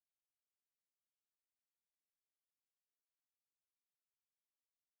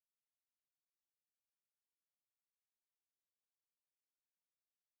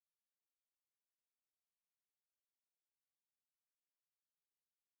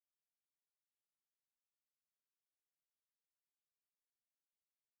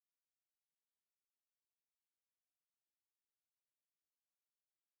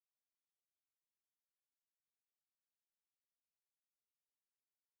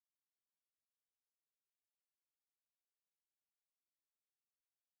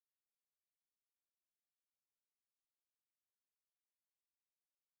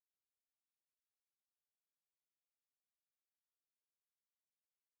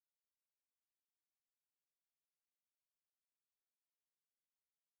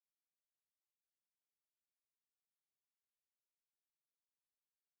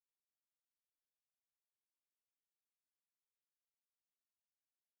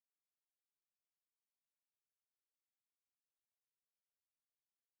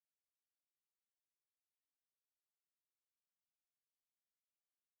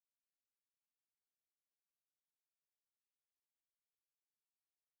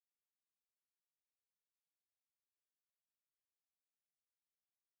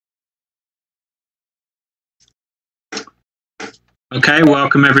Okay,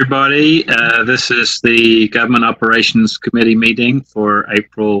 welcome everybody. This is the Government Operations Committee meeting for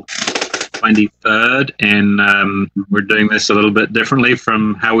April 23rd, and we're doing this a little bit differently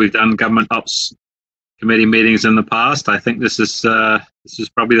from how we've done Government Ops Committee meetings in the past. I think this is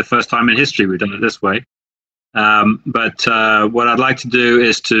probably the first time in history we've done it this way. But what I'd like to do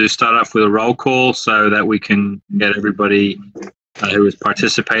is to start off with a roll call so that we can get everybody who is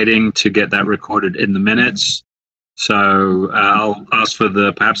participating to get that recorded in the minutes. So I'll ask for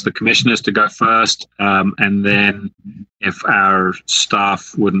perhaps the commissioners to go first, and then if our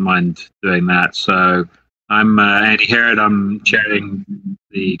staff wouldn't mind doing that. So I'm Andy Herod. I'm chairing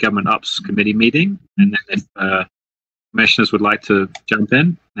the Government Ops Committee meeting, and then if commissioners would like to jump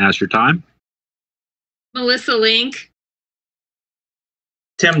in, now's your time. Melissa Link.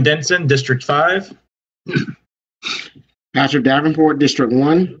 Tim Denson, District 5. Patrick Davenport, District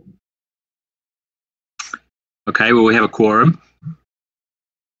 1. Okay, well, we have a quorum.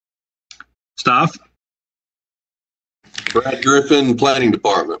 Staff? Brad Griffin, Planning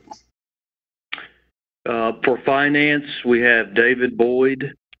Department. For finance, we have David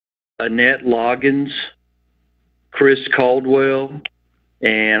Boyd, Annette Loggins, Chris Caldwell,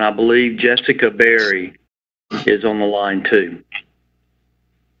 and I believe Jessica Berry is on the line too.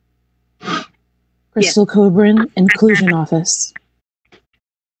 Crystal Coburn, Inclusion Office.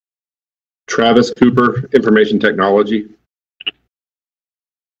 Travis Cooper, Information Technology.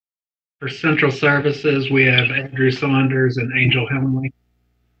 For Central Services, we have Andrew Saunders and Angel Hemley.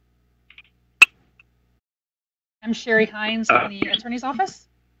 I'm Sherry Hines from the Attorney's Office.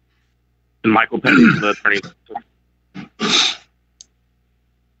 And Michael Petty from the Attorney's Office.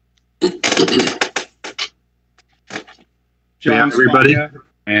 John, everybody.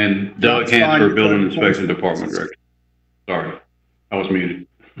 And Doug Hansford, Building Inspection Department Director. Sorry, I was muted.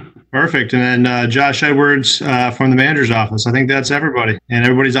 Perfect. And then Josh Edwards from the manager's office. I think that's everybody. And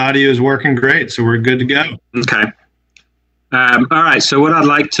everybody's audio is working great, so we're good to go. Okay. All right. So what I'd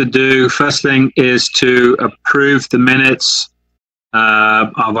like to do, first thing, is to approve the minutes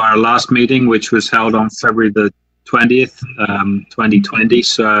of our last meeting, which was held on February the 20th, 2020.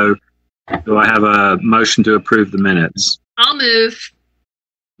 So do I have a motion to approve the minutes? I'll move.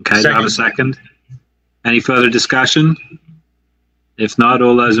 Okay. Do I have a second? Any further discussion? If not,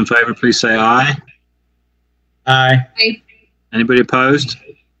 all those in favor, please say aye. Aye. Aye. Anybody opposed?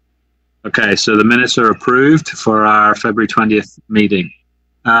 Okay, so the minutes are approved for our February 20th meeting.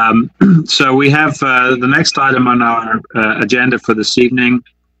 So we have the next item on our agenda for this evening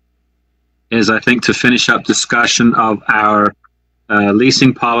is, I think, to finish up discussion of our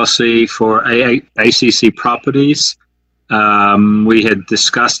leasing policy for ACC properties. We had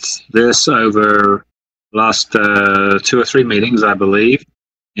discussed this over last 2 or 3 meetings, I believe.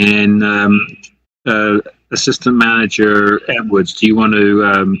 And Assistant Manager Edwards, do you want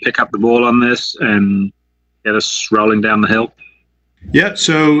to pick up the ball on this and get us rolling down the hill? Yep.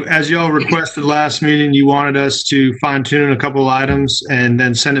 So as y'all requested last meeting, you wanted us to fine tune a couple of items and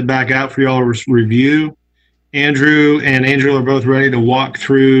then send it back out for y'all to review. Andrew and Angel are both ready to walk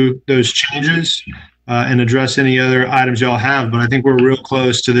through those changes and address any other items y'all have. But I think we're real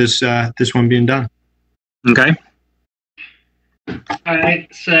close to this one being done. Okay. All right,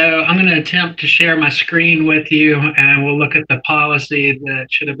 so I'm going to attempt to share my screen with you, and we'll look at the policy that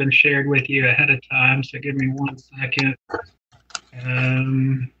should have been shared with you ahead of time. So give me 1 second.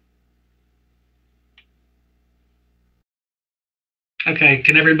 Okay,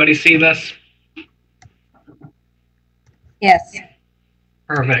 can everybody see this? Yes.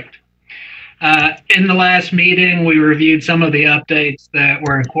 Perfect. In the last meeting, we reviewed some of the updates that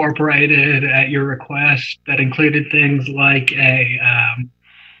were incorporated at your request that included things like a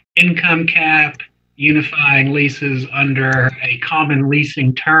income cap, unifying leases under a common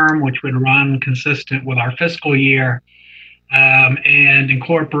leasing term, which would run consistent with our fiscal year, and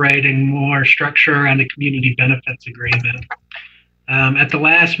incorporating more structure and a community benefits agreement. At the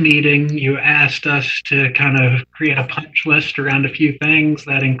last meeting, you asked us to kind of create a punch list around a few things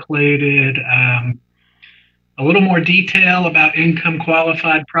that included a little more detail about income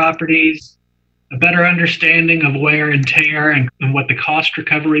qualified properties, a better understanding of wear and tear and what the cost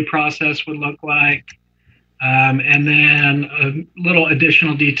recovery process would look like, and then a little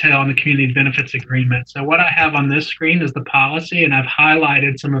additional detail on the community benefits agreement. So what I have on this screen is the policy, and I've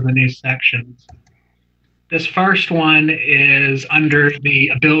highlighted some of the new sections. This first one is under the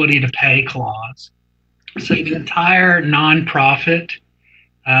ability to pay clause. So the entire nonprofit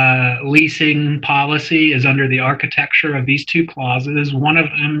leasing policy is under the architecture of these 2 clauses. One of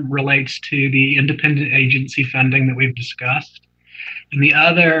them relates to the independent agency funding that we've discussed. And the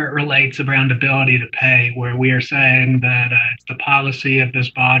other relates around ability to pay, where we are saying that it's the policy of this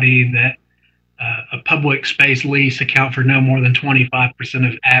body that a public space lease account for no more than 25%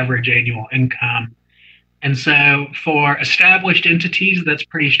 of average annual income. And so for established entities, that's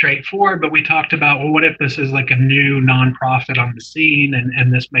pretty straightforward. But we talked about, well, what if this is like a new nonprofit on the scene,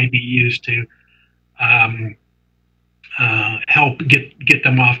 and this may be used to help get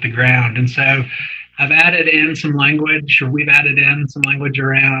them off the ground. And so I've added in some language, or we've added in some language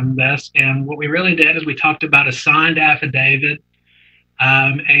around this. And what we really did is we talked about a signed affidavit,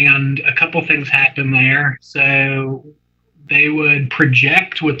 and a couple things happened there. So they would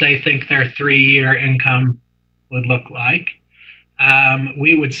project what they think their 3-year income would look like.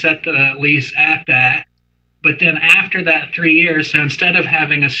 We would set the lease at that. But then after that 3 years, so instead of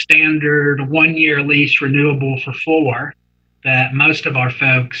having a standard 1-year lease renewable for 4 that most of our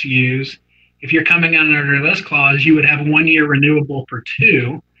folks use, if you're coming under this clause, you would have 1 year renewable for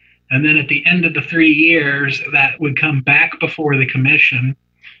 2. And then at the end of the 3 years, that would come back before the commission.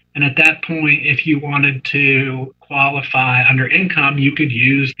 And at that point, if you wanted to qualify under income, you could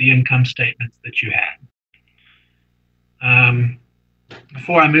use the income statements that you had.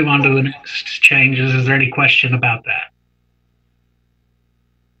 Before I move on to the next changes, is there any question about that?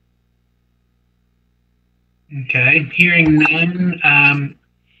 Okay, hearing none.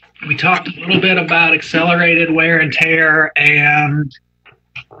 We talked a little bit about accelerated wear and tear and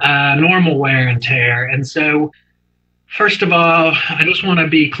normal wear and tear. And so, first of all, I just want to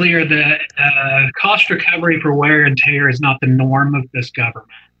be clear that cost recovery for wear and tear is not the norm of this government.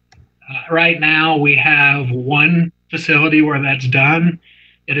 Right now, we have one facility where that's done.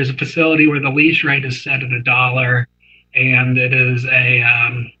 It is a facility where the lease rate is set at $1, and it is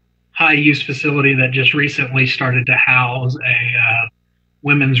a high-use facility that just recently started to house a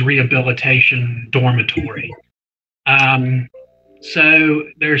women's rehabilitation dormitory. So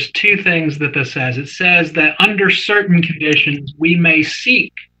there's 2 things that this says. It says that under certain conditions, we may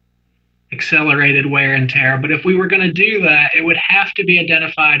seek accelerated wear and tear, but if we were going to do that, it would have to be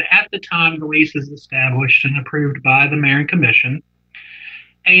identified at the time the lease is established and approved by the mayor and commission,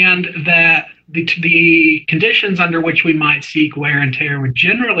 and that the conditions under which we might seek wear and tear would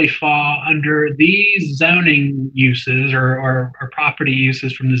generally fall under these zoning uses or property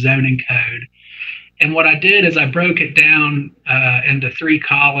uses from the zoning code. And what I did is I broke it down into 3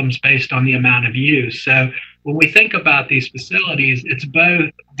 columns based on the amount of use. So when we think about these facilities, it's both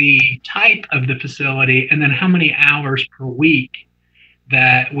the type of the facility and then how many hours per week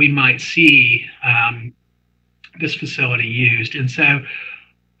that we might see this facility used. And so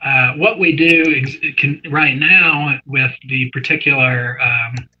what we do right now with the particular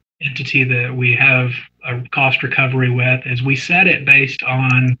entity that we have a cost recovery with is we set it based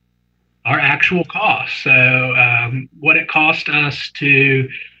on our actual costs. So what it cost us to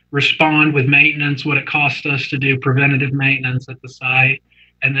respond with maintenance, what it cost us to do preventative maintenance at the site,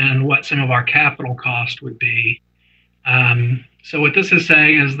 and then what some of our capital cost would be. So what this is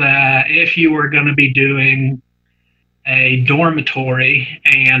saying is that if you were going to be doing a dormitory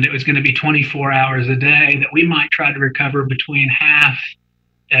and it was going to be 24 hours a day, that we might try to recover between half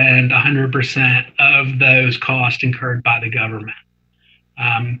and 100% of those costs incurred by the government.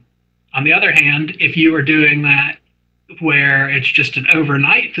 On the other hand, if you were doing that where it's just an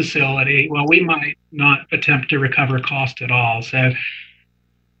overnight facility, well, we might not attempt to recover cost at all. So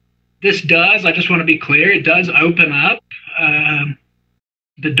this does, I just want to be clear, it does open up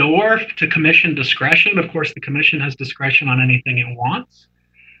the door to commission discretion. Of course, the commission has discretion on anything it wants.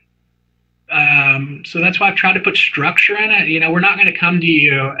 So that's why I've tried to put structure in it. You know, we're not going to come to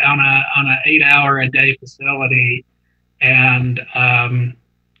you on an 8-hour-a-day facility and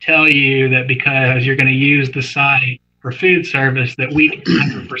tell you that because you're going to use the site for food service that we get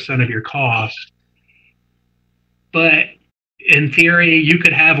 100% of your cost. But in theory, you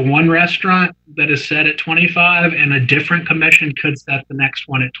could have one restaurant that is set at 25 and a different commission could set the next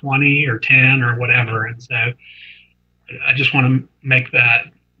one at 20 or 10 or whatever. And so I just want to make that,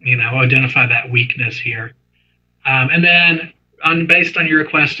 you know, identify that weakness here. And then based on your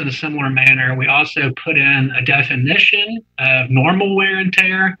request in a similar manner, we also put in a definition of normal wear and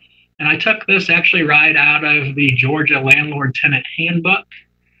tear. And I took this actually right out of the Georgia Landlord Tenant Handbook.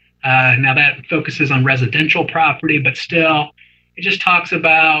 Now that focuses on residential property, but still it just talks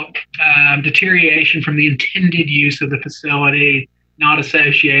about deterioration from the intended use of the facility, not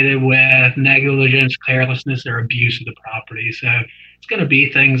associated with negligence, carelessness, or abuse of the property. So it's going to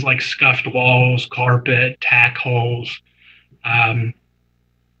be things like scuffed walls, carpet, tack holes. But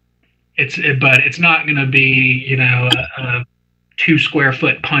it's not going to be, you know, a 2 square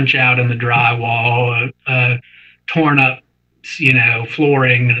foot punch out in the drywall, a torn up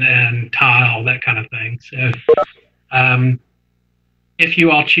flooring and tile, that kind of thing. So if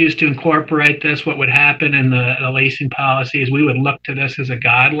you all choose to incorporate this, what would happen in the leasing policy is we would look to this as a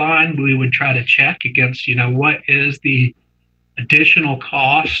guideline. We would try to check against, what is the additional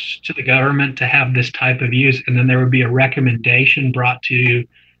cost to the government to have this type of use, and then there would be a recommendation brought to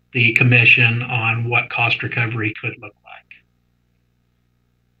the commission on what cost recovery could look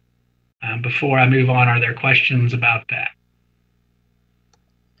like. Before I move on, are there questions about that?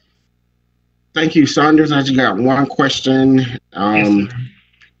 Thank you, Saunders. I just got one question, Yes,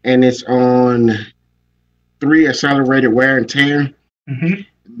 and it's on 3, accelerated wear and tear. Mm-hmm.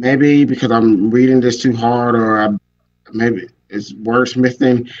 Maybe because I'm reading this too hard, or maybe it's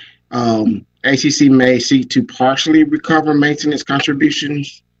wordsmithing. ACC may seek to partially recover maintenance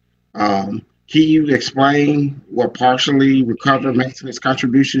contributions. Can you explain what partially recover maintenance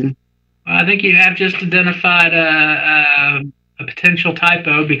contribution? I think you have just identified a potential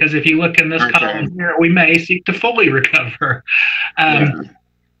typo, because if you look in this column here, we may seek to fully recover.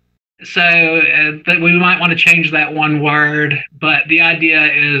 So that we might want to change that one word, but the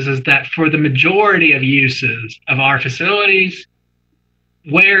idea is that for the majority of uses of our facilities,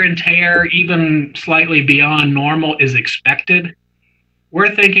 wear and tear, even slightly beyond normal, is expected.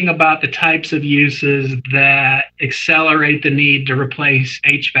 We're thinking about the types of uses that accelerate the need to replace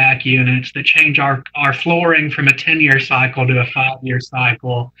HVAC units, that change our flooring from a 10-year cycle to a 5-year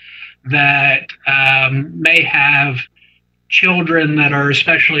cycle, that may have children that are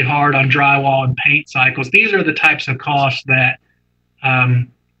especially hard on drywall and paint cycles. These are the types of costs that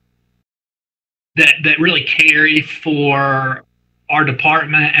that really carry for our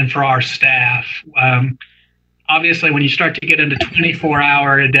department and for our staff. Obviously, when you start to get into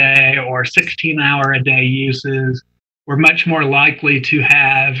 24-hour-a-day or 16-hour-a-day uses, we're much more likely to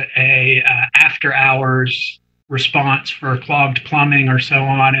have a after-hours response for clogged plumbing or so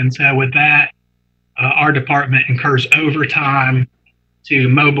on. And so with that, our department incurs overtime to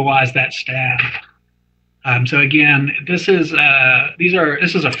mobilize that staff. So again, this is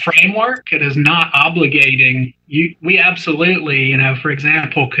a framework. It is not obligating you. We absolutely, for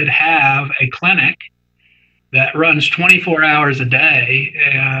example, could have a clinic that runs 24 hours a day,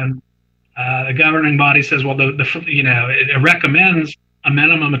 and the governing body says, well, it recommends a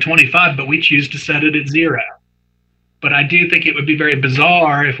minimum of 25, but we choose to set it at 0. But I do think it would be very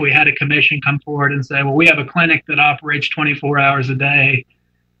bizarre if we had a commission come forward and say, well, we have a clinic that operates 24 hours a day,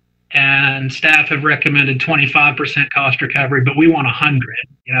 and staff have recommended 25% cost recovery, but we want 100.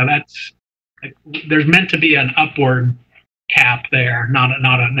 There's meant to be an upward cap there, not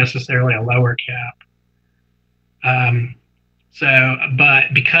necessarily a lower cap.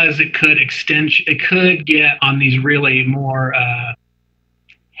 But because it could get on these really more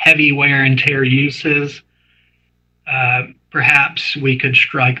heavy wear and tear uses, perhaps we could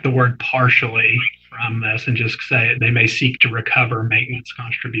strike the word partially from this and just say they may seek to recover maintenance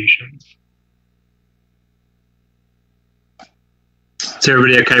contributions. Is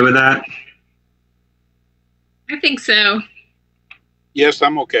everybody okay with that? I think so. Yes,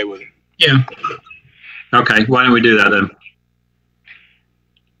 I'm okay with it. Yeah. Okay, why don't we do that then?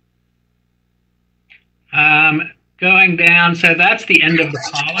 Going down, so that's the end of the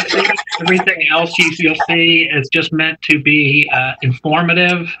policy. Everything else you'll see is just meant to be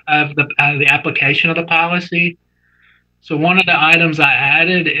informative of the application of the policy. So one of the items I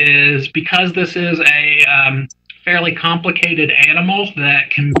added is, because this is a fairly complicated animal that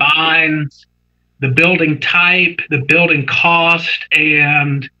combines the building type, the building cost,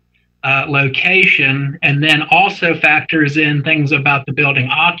 and location, and then also factors in things about the building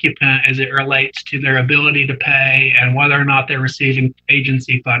occupant as it relates to their ability to pay and whether or not they're receiving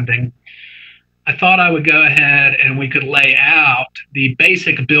agency funding. I thought I would go ahead and we could lay out the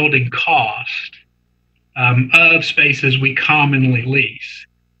basic building cost of spaces we commonly lease.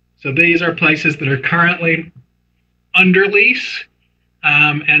 So these are places that are currently under lease,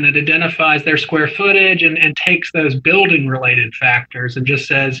 and it identifies their square footage and takes those building related factors and just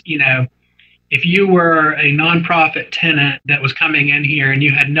says, if you were a nonprofit tenant that was coming in here and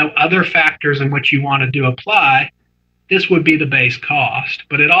you had no other factors in which you wanted to apply, this would be the base cost.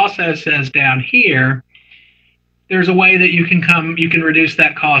 But it also says down here, there's a way that you can reduce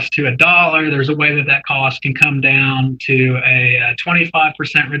that cost to $1. There's a way that cost can come down to a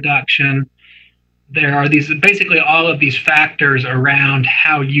 25% reduction. There are basically all of these factors around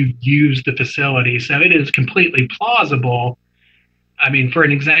how you use the facility. So it is completely plausible. I mean, for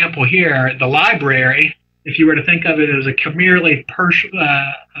an example here, the library, if you were to think of it as a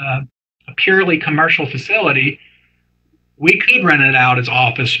purely commercial facility, we could rent it out as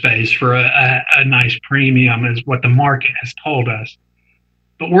office space for a nice premium, is what the market has told us.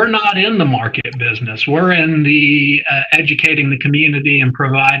 But we're not in the market business. We're in the educating the community and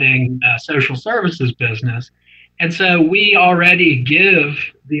providing social services business. And so we already give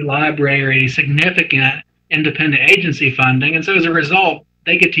the library significant independent agency funding. And so as a result,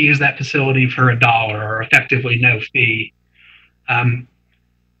 they get to use that facility for $1 or effectively no fee.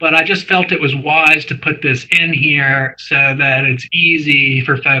 But I just felt it was wise to put this in here so that it's easy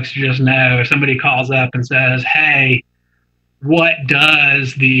for folks to just know if somebody calls up and says, hey, what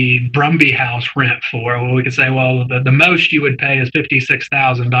does the Brumby house rent for? Well, we could say, well, the most you would pay is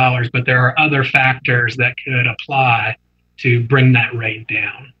 $56,000, but there are other factors that could apply to bring that rate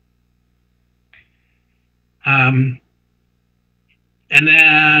down. And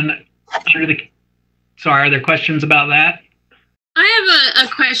then, are there questions about that? I have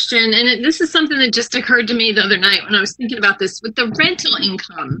a question, and this is something that just occurred to me the other night when I was thinking about this with the rental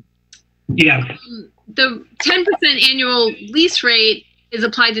income. Yeah. The 10% annual lease rate is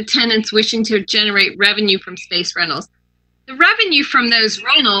applied to tenants wishing to generate revenue from space rentals. The revenue from those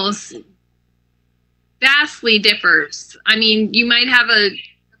rentals vastly differs. I mean, you might have a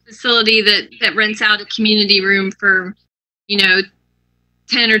facility that rents out a community room for, $10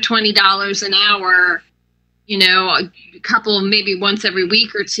 or $20 an hour, a couple, maybe once every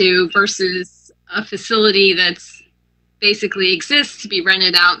week or two, versus a facility that's basically exists to be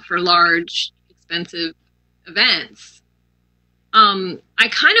rented out for large, expensive events. I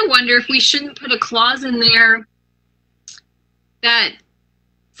kind of wonder if we shouldn't put a clause in there that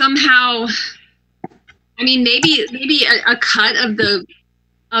somehow, maybe a cut of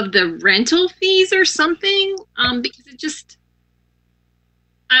the rental fees or something, because it just,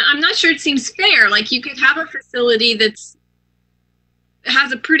 I'm not sure it seems fair. Like, you could have a facility that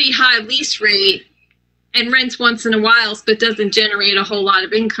has a pretty high lease rate and rents once in a while, but doesn't generate a whole lot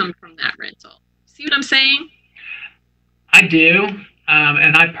of income from that rental. See what I'm saying? I do.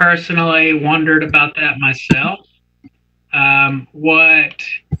 And I personally wondered about that myself. What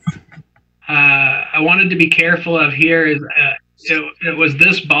I wanted to be careful of here is it was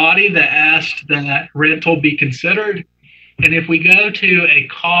this body that asked that rental be considered. And if we go to a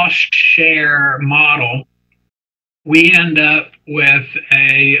cost share model, we end up with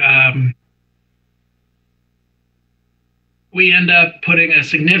putting a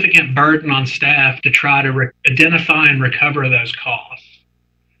significant burden on staff to try to identify and recover those costs.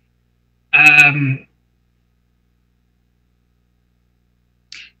 I'm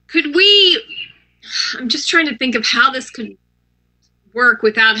just trying to think of how this could work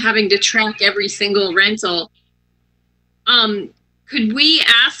without having to track every single rental. Could we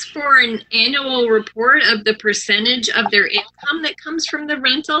ask for an annual report of the percentage of their income that comes from the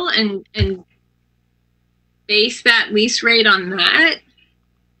rental and base that lease rate on that?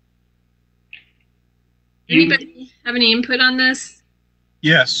 Anybody have any input on this?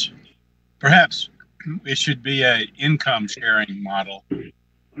 Yes, perhaps it should be an income sharing model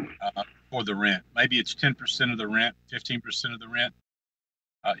for the rent. Maybe it's 10% of the rent, 15% of the rent.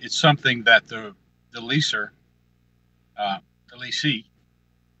 It's something that the leaser, the leasee,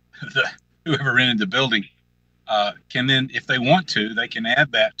 whoever rented the building, can then, if they want to, they can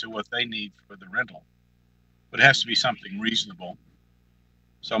add that to what they need for the rental. But it has to be something reasonable.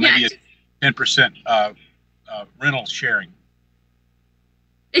 So maybe it's 10% rental sharing.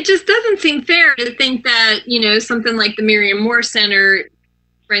 It just doesn't seem fair to think that, something like the Miriam Moore Center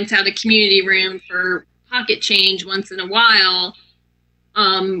rents out a community room for pocket change once in a while,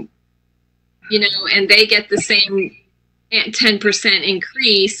 and they get the same 10%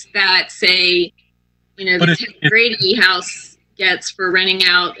 increase that, say, the Ted Grady house gets for renting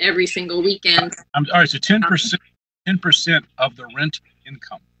out every single weekend. All right, so 10% of the rental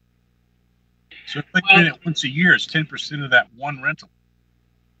income. So if they rent it once a year, it's 10% of that one rental.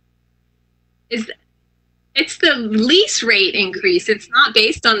 It's the lease rate increase. It's not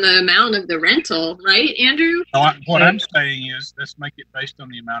based on the amount of the rental, right, Andrew? No, what I'm saying is, let's make it based on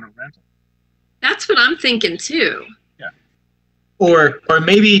the amount of rental. That's what I'm thinking too. Yeah. Or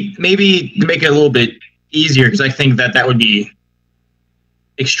maybe to make it a little bit easier, because I think that would be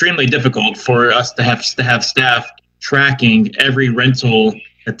extremely difficult for us to have staff tracking every rental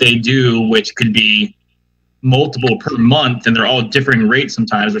that they do, which could be multiple per month, and they're all differing rates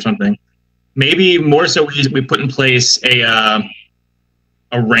sometimes or something. Maybe more so we put in place a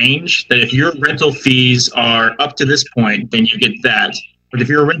range that if your rental fees are up to this point, then you get that. But if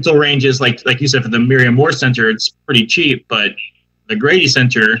your rental range is like you said, for the Miriam Moore Center, it's pretty cheap, but the Grady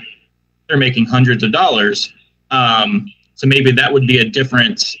Center, they're making hundreds of dollars. So maybe that would be a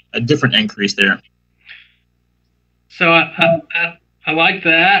different increase there. So I like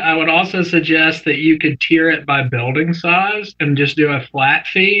that. I would also suggest that you could tier it by building size and just do a flat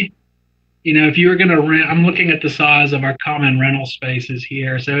fee. You know, if you were going to rent, I'm looking at the size of our common rental spaces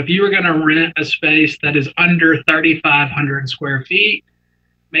here. So if you were going to rent a space that is under 3,500 square feet,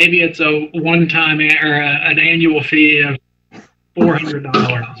 maybe it's a one-time or an annual fee of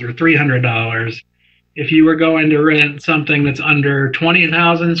 $400 or $300. If you were going to rent something that's under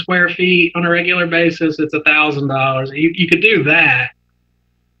 20,000 square feet on a regular basis, it's $1,000. You could do that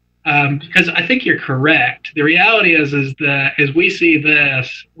because I think you're correct. The reality is that as we see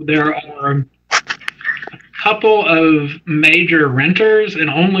this, there are a couple of major renters and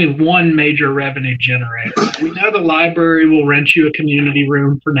only one major revenue generator. We know the library will rent you a community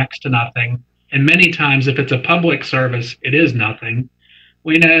room for next to nothing. And many times, if it's a public service, it is nothing.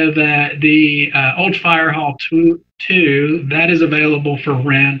 We know that the Old Fire Hall 2, that is available for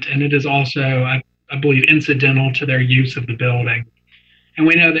rent, and it is also, I believe, incidental to their use of the building. And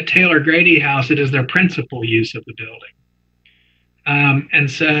we know that Taylor Grady House, it is their principal use of the building.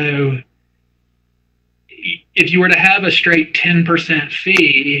 And so if you were to have a straight 10%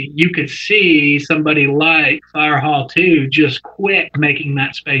 fee, you could see somebody like Fire Hall 2 just quit making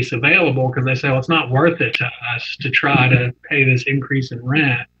that space available because they say, well, it's not worth it to us to try to pay this increase in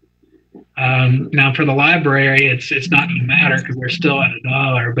rent. Now, for the library, it's not going to matter because we're still at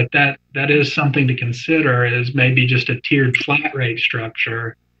 $1, but that is something to consider is maybe just a tiered flat rate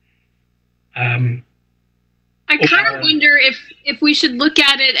structure. I kind of wonder if we should look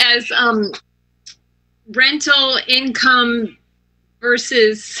at it as rental income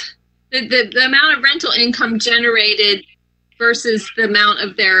versus the amount of rental income generated versus the amount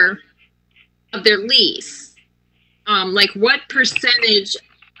of their lease. Like what percentage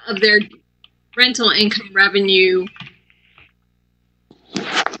of their rental income revenue,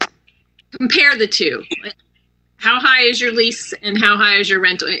 compare the two. Like how high is your lease and how high is your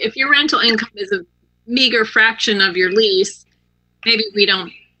rental? If your rental income is a meager fraction of your lease, maybe we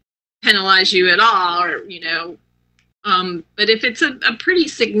don't penalize you at all, or but if it's a pretty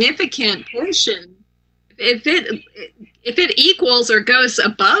significant portion, if it equals or goes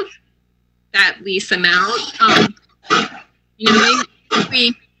above that lease amount, maybe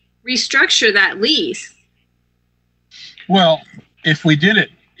we restructure that lease. Well, if we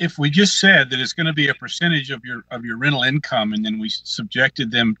just said that it's going to be a percentage of your rental income, and then we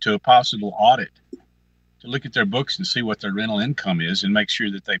subjected them to a possible audit to look at their books and see what their rental income is and make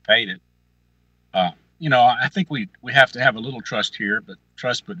sure that they paid it. I think we have to have a little trust here, but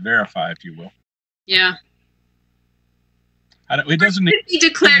trust but verify, if you will. Yeah. It doesn't need to be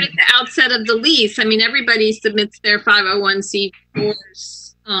declared at the outset of the lease. I mean, everybody submits their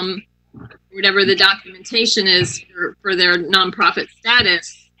 501c4s, whatever the documentation is for their nonprofit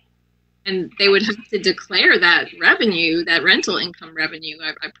status, and they would have to declare that revenue, that rental income revenue,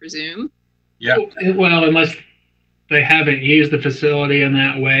 I presume. Yeah. Well, unless they haven't used the facility in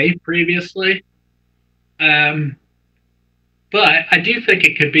that way previously. But I do think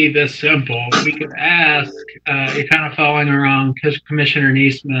it could be this simple. We could ask, you're kind of following around Commissioner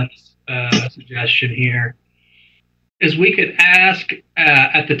Neesmith's suggestion here, is we could ask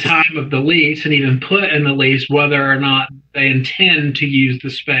at the time of the lease and even put in the lease whether or not they intend to use the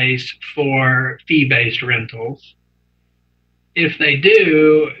space for fee-based rentals. If they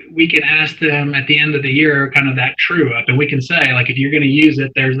do, we can ask them at the end of the year kind of that true up, and we can say, like, if you're going to use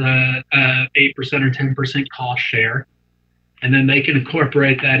it, there's a 8% or 10% cost share, and then they can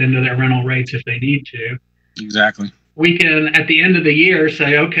incorporate that into their rental rates if they need to. Exactly. We can at the end of the year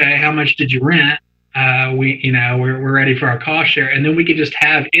say, okay, how much did you rent? We're ready for our cost share, and then we could just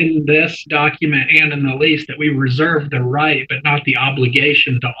have in this document and in the lease that we reserve the right but not the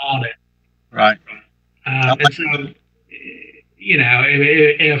obligation to audit. Right. And so,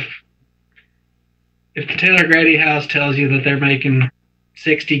 if the Taylor Grady House tells you that they're making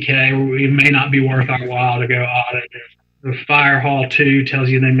 $60K, it may not be worth our while to go audit. If the Fire Hall 2 tells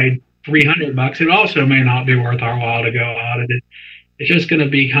you they made $300, it also may not be worth our while to go audit it. It's just going to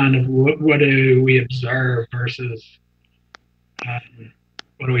be kind of what do we observe versus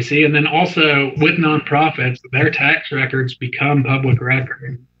what do we see? And then also with nonprofits, their tax records become public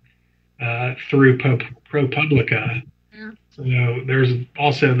record through ProPublica. Yeah. So there's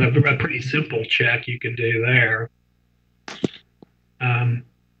also a pretty simple check you can do there.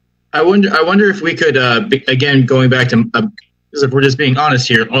 I wonder if we could, again, going back to, because if we're just being honest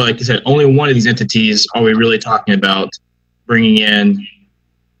here, like you said, only one of these entities are we really talking about bringing in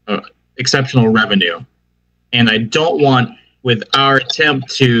exceptional revenue. And I don't want, with our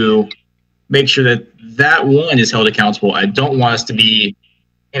attempt to make sure that one is held accountable, I don't want us to be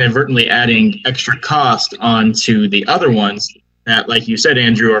inadvertently adding extra cost onto the other ones that, like you said,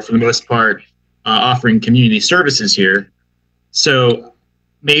 Andrew, are for the most part offering community services here. So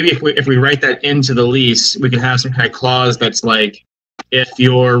maybe if we write that into the lease, we can have some kind of clause that's like, if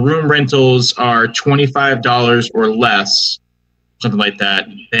your room rentals are $25 or less, something like that,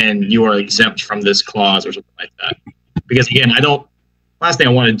 then you are exempt from this clause or something like that. Because again, last thing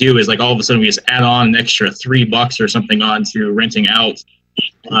I want to do is like all of a sudden we just add on an extra $3 or something on to renting out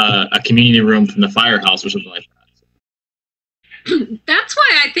a community room from the firehouse or something like that. That's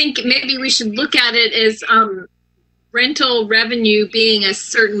why I think maybe we should look at it as rental revenue being a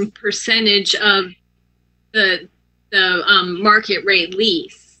certain percentage of the market rate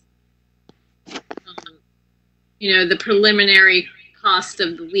lease. The preliminary cost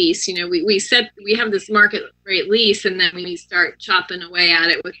of the lease. We have this market rate lease, and then we start chopping away at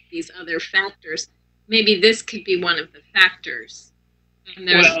it with these other factors. Maybe this could be one of the factors. And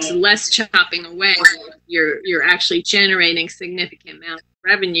there's less chopping away. You're actually generating significant amount of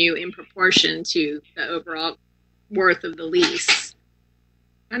revenue in proportion to the overall worth of the lease.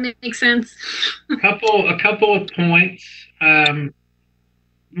 That makes sense. A couple of points.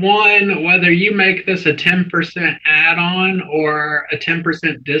 One, whether you make this a 10% add-on or a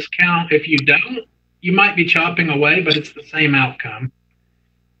 10% discount, if you don't, you might be chopping away, but it's the same outcome,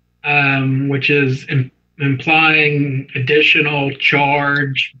 which is implying additional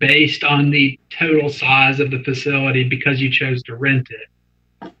charge based on the total size of the facility because you chose to rent it.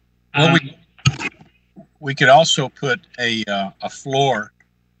 Well, we could also put a floor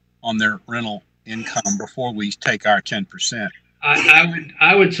on their rental income before we take our 10%.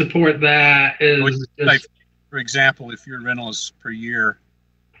 I would support that. For example, if your rentals per year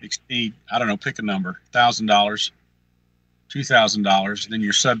exceed, I don't know, pick a number, $1,000, $2,000, then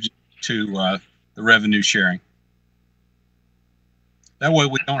you're subject to the revenue sharing. That way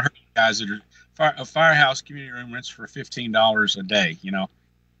we don't hurt guys that are a firehouse community room rents for $15 a day.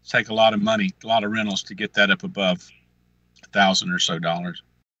 Take a lot of money, a lot of rentals to get that up above $1,000 or so.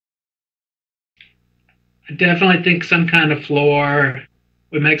 I definitely think some kind of floor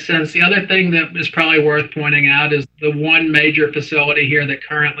would make sense. The other thing that is probably worth pointing out is the one major facility here that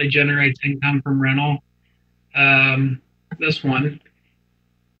currently generates income from rental. This one.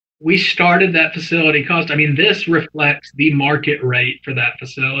 We started that facility cost. This reflects the market rate for that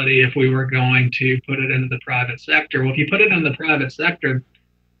facility if we were going to put it into the private sector. Well, if you put it in the private sector,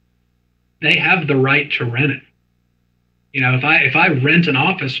 they have the right to rent it. If I rent an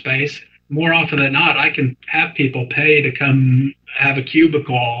office space, more often than not, I can have people pay to come have a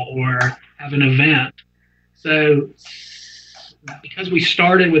cubicle or have an event. So because we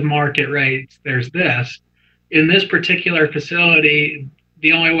started with market rates, there's this. In this particular facility,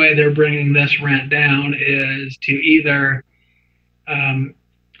 the only way they're bringing this rent down is to either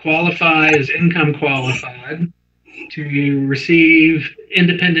qualify as income qualified, to receive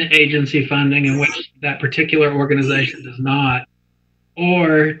independent agency funding in which that particular organization does not,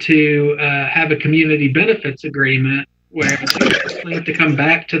 or to have a community benefits agreement where they have to come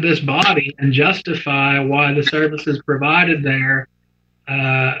back to this body and justify why the services provided there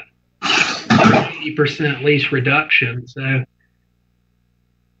 80% lease reduction. So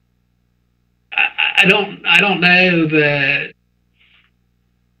I don't know that.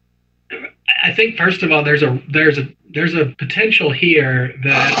 I think first of all, there's a potential here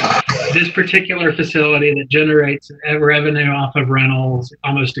that this particular facility that generates revenue off of rentals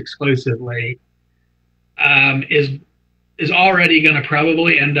almost exclusively is already going to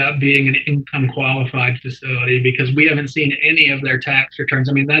probably end up being an income qualified facility because we haven't seen any of their tax returns.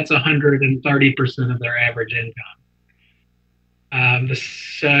 That's 130% of their average income.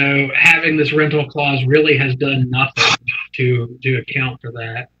 So having this rental clause really has done nothing to account for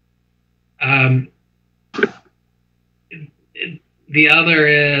that. The other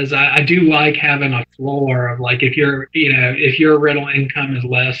is I do like having a floor of like if your rental income is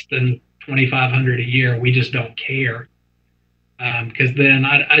less than $2,500 a year, we just don't care. Because then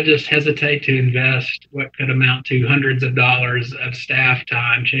I just hesitate to invest what could amount to hundreds of dollars of staff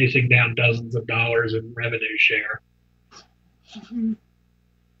time chasing down dozens of dollars in revenue share.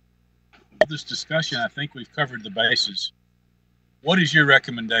 This discussion, I think we've covered the bases. What is your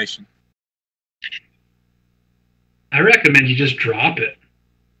recommendation? I recommend you just drop it.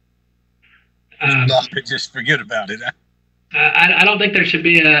 Just forget about it. I don't think there should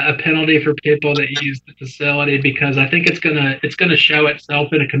be a penalty for people that use the facility because I think it's gonna show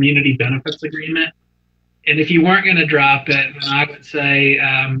itself in a community benefits agreement. And if you weren't gonna drop it, then I would say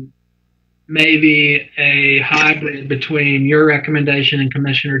maybe a hybrid between your recommendation and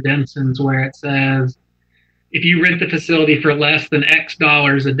Commissioner Denson's, where it says if you rent the facility for less than X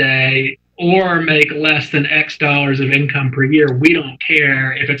dollars a day or make less than X dollars of income per year, we don't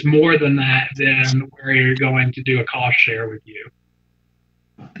care. If it's more than that, then we're going to do a cost share with you.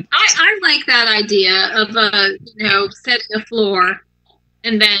 I like that idea of setting a floor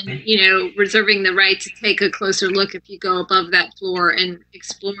and then reserving the right to take a closer look if you go above that floor and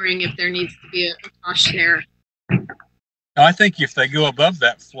exploring if there needs to be a cost share. I think if they go above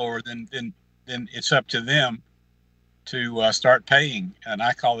that floor, then it's up to them to start paying, and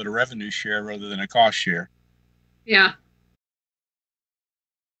I call it a revenue share rather than a cost share. Yeah.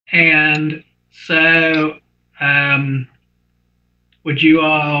 And so, would you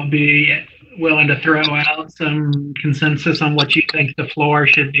all be willing to throw out some consensus on what you think the floor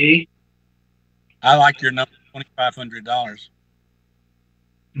should be? I like your number, $2,500.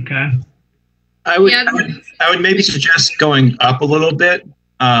 Okay. I would maybe suggest going up a little bit,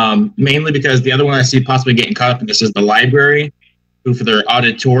 mainly because the other one I see possibly getting caught up in this is the library, who for their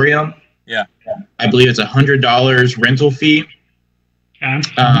auditorium. Yeah. I believe it's $100 rental fee. Okay.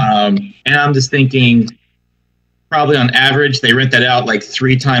 And I'm just thinking, probably on average, they rent that out like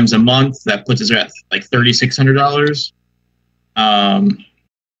 3 times a month. That puts us at like $3,600.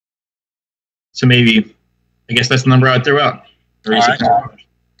 So maybe, I guess that's the number I'd throw out. All right.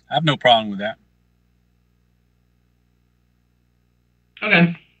 I have no problem with that.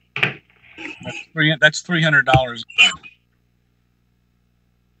 Okay. That's $300.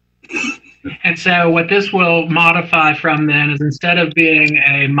 And so what this will modify from then is instead of being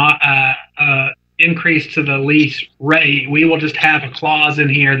a increase to the lease rate, we will just have a clause in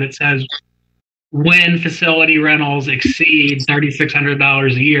here that says when facility rentals exceed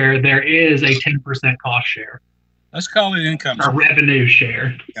 $3,600 a year, there is a 10% cost share. Let's call it income share. A revenue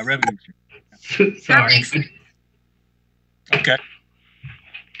share. Yeah, revenue share. Sorry. Okay.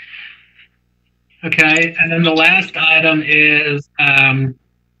 Okay, and then the last item is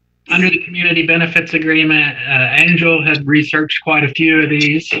under the community benefits agreement. Angel had researched quite a few of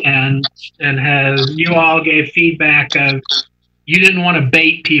these, and you all gave feedback of you didn't want to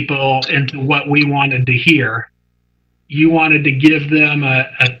bait people into what we wanted to hear. You wanted to give them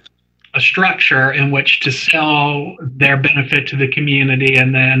a structure in which to sell their benefit to the community,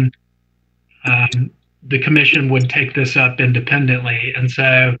 and then the commission would take this up independently. And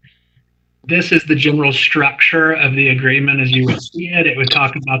so this is the general structure of the agreement as you would see it. It would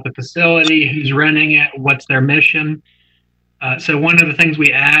talk about the facility, who's running it, what's their mission. So one of the things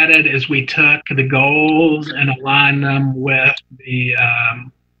we added is we took the goals and aligned them with the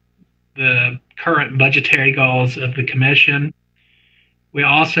current budgetary goals of the commission. We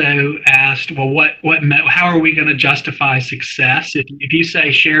also asked, well, how are we going to justify success? If you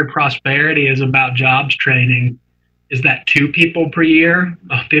say shared prosperity is about jobs training, is that 2 people per year,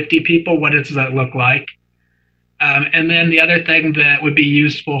 50 people? What does that look like? And then the other thing that would be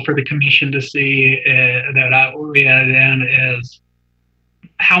useful for the commission to see that we added in is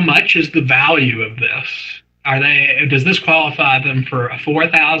how much is the value of this? Does this qualify them for a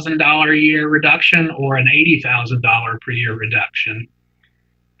 $4,000 a year reduction or an $80,000 per year reduction?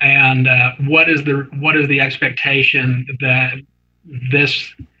 And what is the expectation that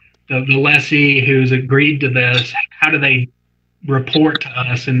the lessee who's agreed to this, how do they report to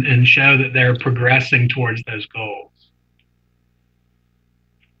us and show that they're progressing towards those goals?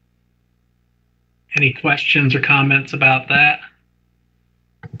 Any questions or comments about that?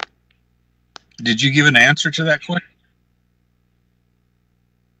 Did you give an answer to that question?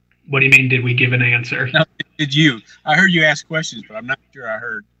 What do you mean, did we give an answer? No, did you? I heard you ask questions, but I'm not sure I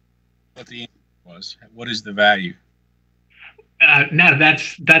heard what the answer was. What is the value? No,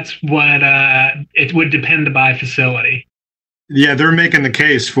 that's what it would depend by facility. Yeah, they're making the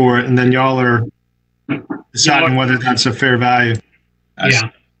case for it, and then y'all are deciding whether that's a fair value.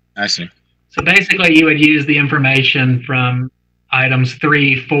 I see. So basically, you would use the information from items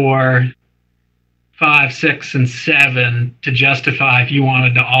 3, 4, 5, 6, and 7 to justify if you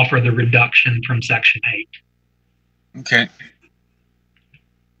wanted to offer the reduction from Section 8. Okay.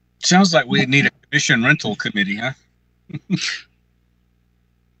 Sounds like we need a commission rental committee, huh?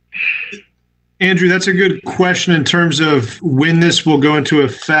 Andrew, that's a good question in terms of when this will go into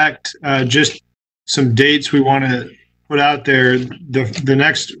effect. Just some dates we want to put out there. The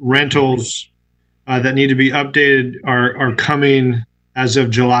next rentals that need to be updated are coming as of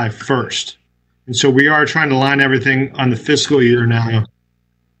July 1st. And so we are trying to line everything on the fiscal year now.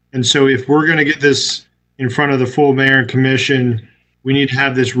 And so if we're going to get this in front of the full mayor and commission, we need to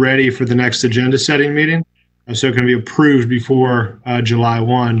have this ready for the next agenda setting meeting. So it can be approved before July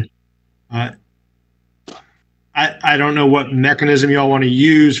 1. I don't know what mechanism y'all want to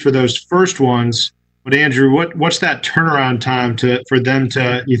use for those first ones, But Andrew, what's that turnaround time for them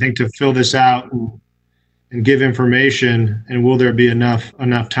to, you think, to fill this out and give information? And will there be enough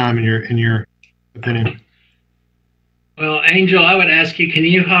time in your opinion? Well, Angel, I would ask you, can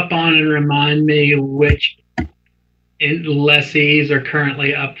you hop on and remind me which lessees are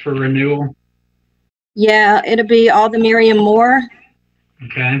currently up for renewal? Yeah, it'll be all the Merriam-Moore.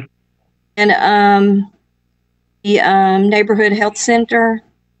 Okay. And the neighborhood health center.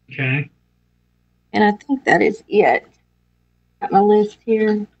 Okay. And I think that is it. Got my list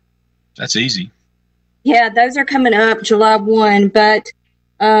here. That's easy. Yeah, those are coming up July 1, but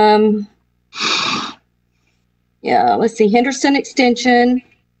yeah, let's see, Henderson Extension,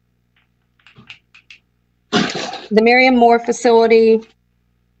 the Merriam-Moore facility.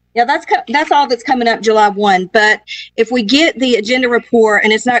 Yeah, that's all that's coming up July 1. But if we get the agenda report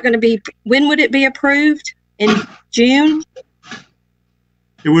and it's not going to be, when would it be approved? In June?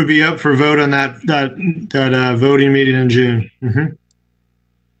 It would be up for vote on that voting meeting in June. Mm-hmm.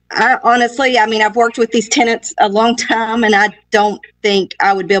 Honestly, I mean, I've worked with these tenants a long time, and I don't think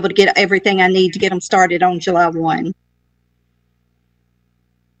I would be able to get everything I need to get them started on July 1.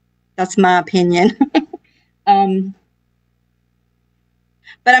 That's my opinion.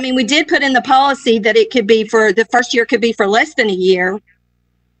 But I mean, we did put in the policy that it could be for the first year, could be for less than a year,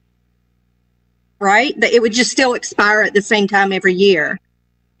 right? That it would just still expire at the same time every year.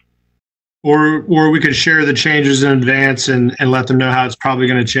 Or we could share the changes in advance and let them know how it's probably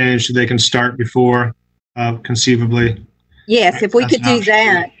going to change so they can start before, conceivably. Yes, if we could do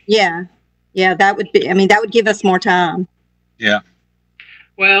that. Yeah. Yeah, that would be, I mean, that would give us more time. Yeah.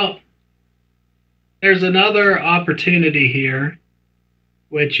 Well, there's another opportunity here,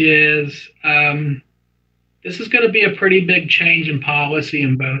 which is this is going to be a pretty big change in policy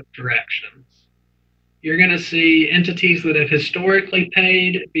in both directions. You're going to see entities that have historically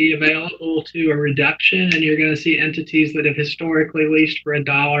paid be available to a reduction, and you're going to see entities that have historically leased for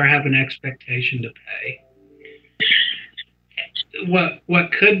 $1 have an expectation to pay.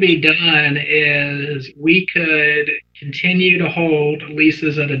 What could be done is we could continue to hold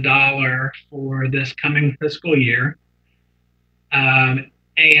leases at $1 for this coming fiscal year, and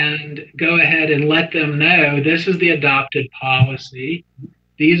go ahead and let them know this is the adopted policy.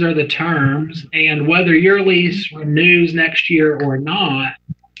 These are the terms, and whether your lease renews next year or not,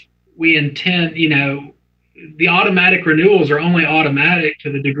 we intend, the automatic renewals are only automatic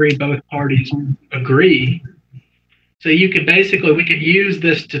to the degree both parties agree. So we could use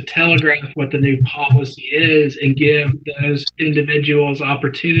this to telegraph what the new policy is and give those individuals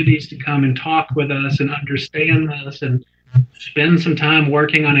opportunities to come and talk with us and understand this and spend some time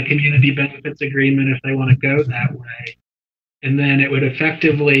working on a community benefits agreement if they want to go that way. And then it would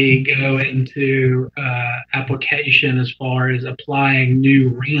effectively go into application as far as applying new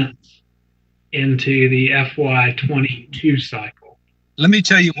rents into the FY22 cycle. Let me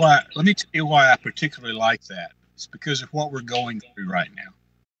tell you why I particularly like that. It's because of what we're going through right now.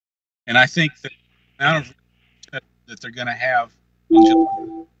 And I think the amount of that they're going to have on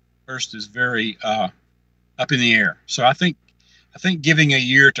July 1st is very up in the air. So I think giving a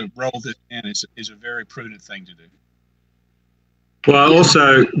year to roll this in is a very prudent thing to do. Well,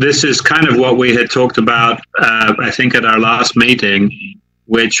 also, this is kind of what we had talked about, I think, at our last meeting,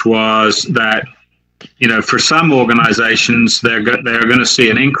 which was that, for some organizations, they're going to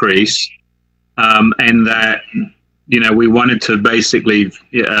see an increase, and that, we wanted to basically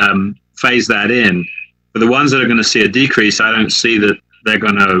phase that in. For the ones that are going to see a decrease, I don't see that they're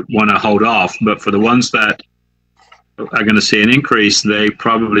going to want to hold off. But for the ones that are going to see an increase, they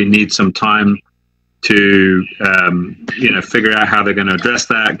probably need some time to figure out how they're going to address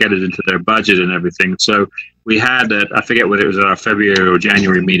that, get it into their budget and everything. So we had, I forget whether it was at our February or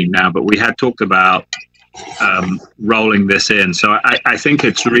January meeting now, but we had talked about rolling this in. So I think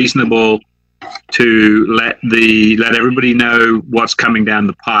it's reasonable to let everybody know what's coming down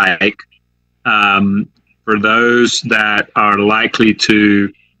the pike. For those that are likely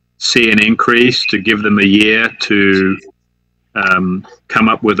to see an increase, to give them a year to come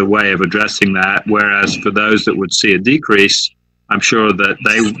up with a way of addressing that, whereas for those that would see a decrease, I'm sure that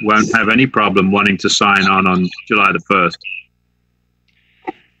they won't have any problem wanting to sign on July the 1st.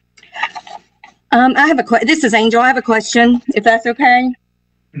 I have this is Angel. I have a question, if that's okay.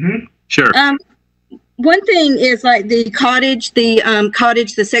 Mm-hmm. Sure. One thing is like the cottage,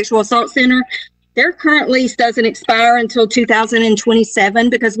 the sexual assault center, their current lease doesn't expire until 2027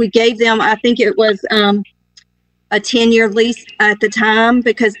 because we gave them, I think it was a 10-year lease at the time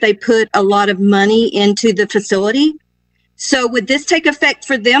because they put a lot of money into the facility. So would this take effect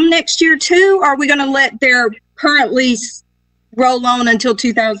for them next year too? Or are we going to let their current lease roll on until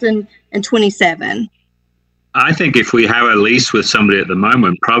 2027. I think if we have a lease with somebody at the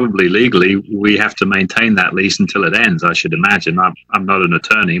moment, probably legally, we have to maintain that lease until it ends, I should imagine. I'm not an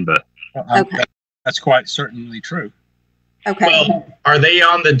attorney, but... Okay. That's quite certainly true. Okay. Well, are they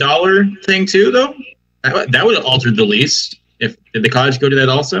on the dollar thing too, though? That would alter the lease. Did the cottage go to that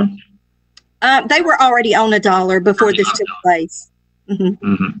also? They were already on $1 before this took place.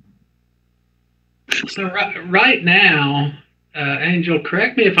 So right now, Angel,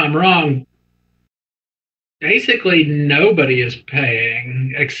 correct me if I'm wrong, basically nobody is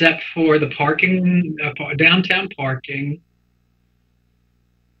paying except for the parking, downtown parking.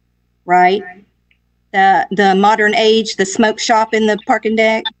 Right. The Modern Age, the smoke shop in the parking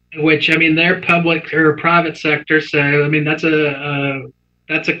deck. Which, I mean, they're public or private sector, so I mean that's a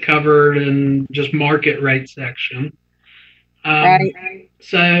covered and just market rate section. Right.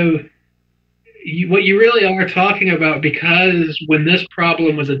 So what you really are talking about, because when this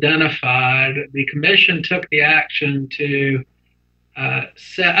problem was identified, the commission took the action to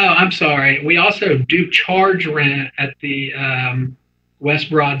say, oh, I'm sorry, we also do charge rent at the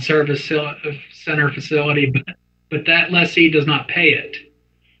West Broad Service Center facility, but that lessee does not pay it.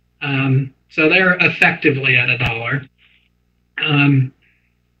 So they're effectively at $1.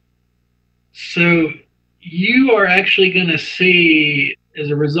 So you are actually going to see, as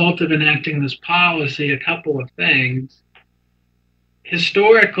a result of enacting this policy, a couple of things.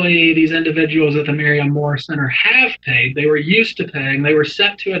 Historically, these individuals at the Miriam Moore Center have paid. They were used to paying. They were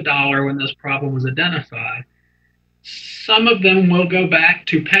set to $1 when this problem was identified. Some of them will go back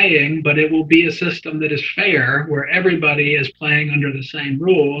to paying, but it will be a system that is fair, where everybody is playing under the same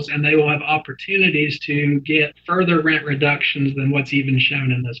rules, and they will have opportunities to get further rent reductions than what's even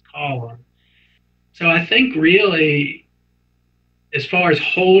shown in this column. So I think really, as far as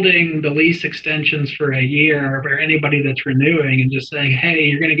holding the lease extensions for a year for anybody that's renewing and just saying, hey,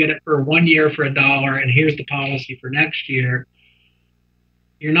 you're going to get it for 1 year for $1, and here's the policy for next year,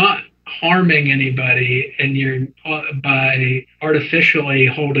 you're not harming anybody, and you're by artificially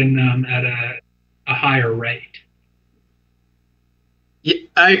holding them at a higher rate. Yeah,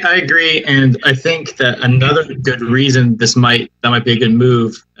 I agree, and I think that another good reason that might be a good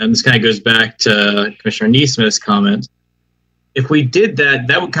move, and this kind of goes back to Commissioner Neesmith's comment. If we did that,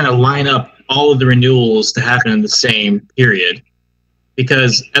 that would kind of line up all of the renewals to happen in the same period.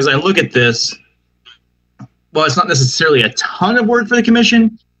 Because as I look at this, well, it's not necessarily a ton of work for the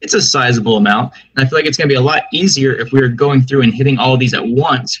commission. It's a sizable amount. And I feel like it's going to be a lot easier if we were going through and hitting all of these at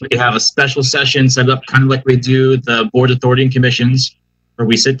once. We could have a special session set up kind of like we do the board authority and commissions, where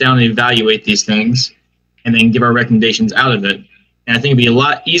we sit down and evaluate these things and then give our recommendations out of it. And I think it'd be a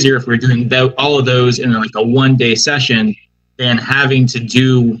lot easier if we were doing all of those in like a one-day session than having to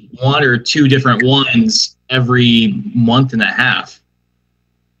do 1 or 2 different ones every month and a half.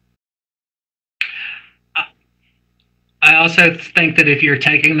 I also think that if you're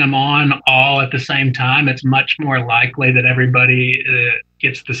taking them on all at the same time, it's much more likely that everybody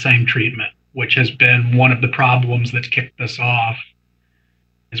gets the same treatment, which has been one of the problems that's kicked us off,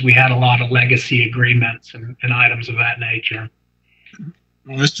 is we had a lot of legacy agreements and items of that nature.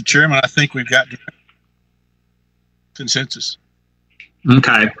 Well, Mr. Chairman, I think we've got consensus.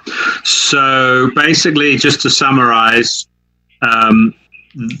 Okay. So basically, just to summarize,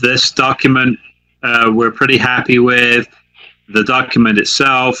 this document we're pretty happy with. The document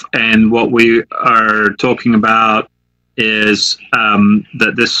itself, and what we are talking about is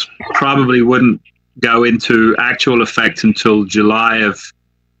that this probably wouldn't go into actual effect until July of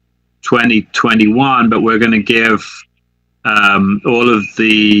 2021, but we're going to give all of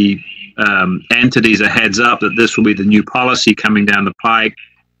the entities a heads up that this will be the new policy coming down the pike,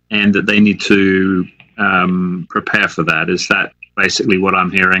 and that they need to prepare for that. Is that basically what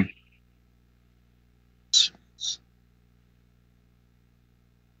I'm hearing?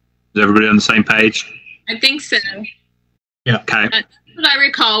 Is everybody on the same page? I think so. Yeah. Okay. That's what I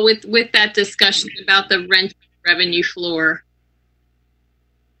recall with that discussion about the rent revenue floor.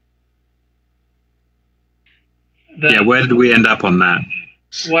 Yeah, where did we end up on that?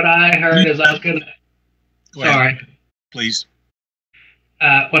 What I heard is I was going to... Sorry. Please.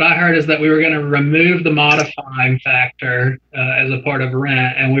 What I heard is that we were going to remove the modifying factor as a part of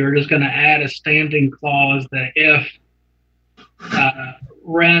rent, and we were just going to add a standing clause that if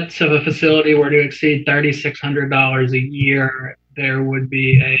rents of a facility were to exceed $3,600 a year, there would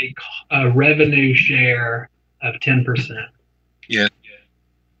be a revenue share of 10%. Yeah.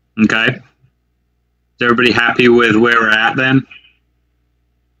 Okay. Is everybody happy with where we're at then?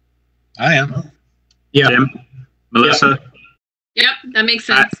 I am. Yeah. Tim? Melissa? Yep, that makes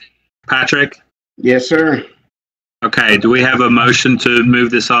sense. Patrick? Yes, sir. Okay, do we have a motion to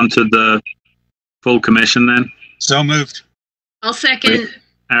move this on to the full commission then? So moved. I'll second.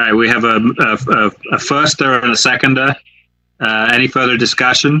 All right, we have a firster and a seconder. Any further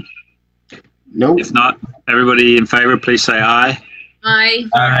discussion? Nope. If not, everybody in favor, please say aye. Aye.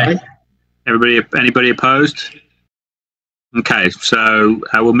 Aye. Anybody opposed? Okay, so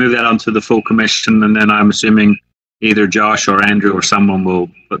I will move that on to the full commission, and then I'm assuming either Josh or Andrew or someone will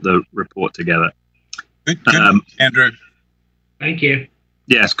put the report together. Good, Andrew. Thank you.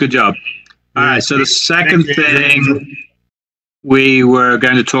 Yes, good job. All right, so the second thing we were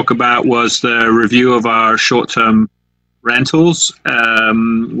going to talk about was the review of our short-term rentals.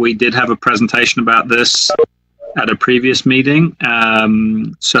 We did have a presentation about this at a previous meeting.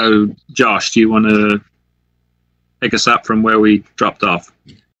 So, Josh, do you want to pick us up from where we dropped off?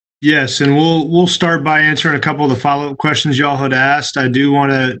 Yes, and we'll start by answering a couple of the follow-up questions y'all had asked. I do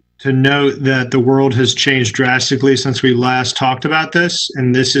want to note that the world has changed drastically since we last talked about this,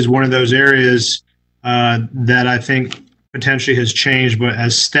 and this is one of those areas that I think potentially has changed. But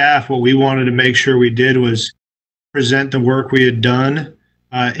as staff, what we wanted to make sure we did was present the work we had done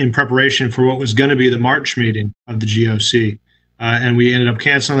in preparation for what was going to be the March meeting of the GOC. And we ended up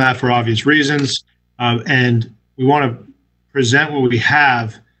canceling that for obvious reasons. And we want to present what we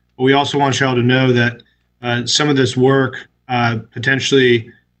have, but we also want y'all to know that some of this work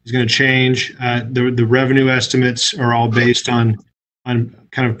potentially is going to change. The revenue estimates are all based on kind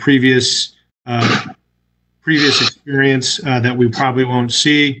of previous experience that we probably won't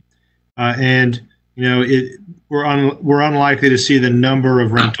see. And you know, we're unlikely to see the number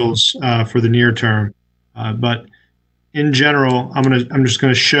of rentals for the near term, but in general, I'm just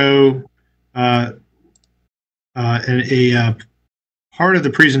going to show a part of the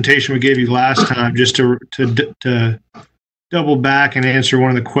presentation we gave you last time, just to double back and answer one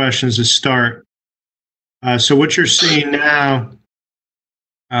of the questions to start. So what you're seeing now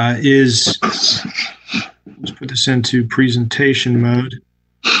is, let's put this into presentation mode,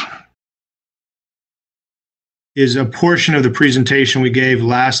 is a portion of the presentation we gave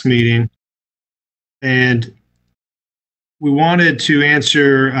last meeting. And we wanted to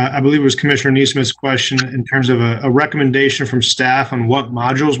answer, I believe it was Commissioner Neesmith's question in terms of a recommendation from staff on what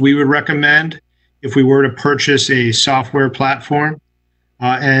modules we would recommend if we were to purchase a software platform.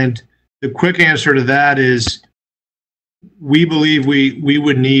 And the quick answer to that is we believe we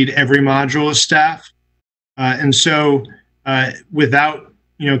would need every module as staff. And so without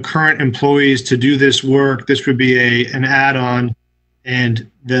current employees to do this work, this would be an add-on, and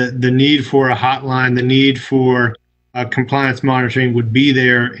the need for a hotline, the need for compliance monitoring would be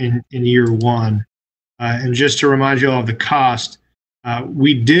there in year one. And just to remind you all of the cost,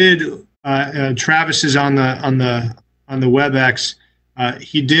 we did. Travis is on the WebEx.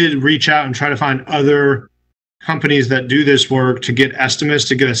 He did reach out and try to find other companies that do this work to get estimates,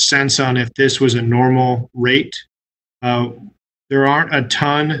 to get a sense on if this was a normal rate. There aren't a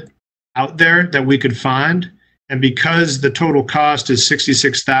ton out there that we could find, and because the total cost is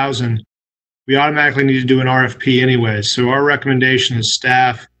 $66,000, we automatically need to do an RFP anyway. So our recommendation as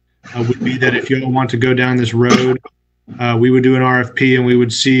staff would be that if you all want to go down this road, we would do an RFP and we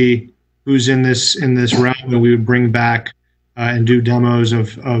would see who's in this realm, and we would bring back and do demos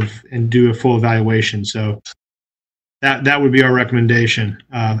of and do a full evaluation. So that would be our recommendation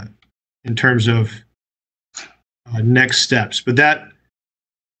in terms of next steps. But that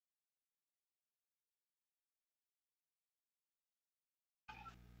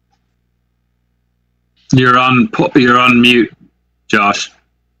you're on mute, Josh.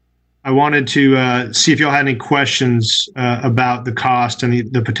 I wanted to see if y'all had any questions about the cost and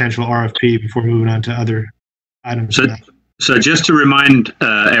the potential RFP before moving on to other items. So just to remind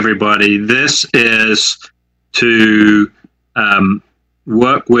everybody, this is to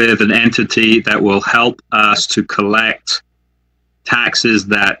work with an entity that will help us to collect taxes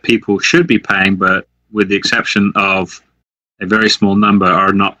that people should be paying, but with the exception of a very small number,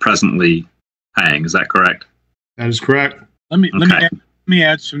 are not presently paying. Is that correct? That is correct. Let me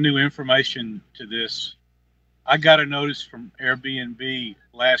add some new information to this. I got a notice from Airbnb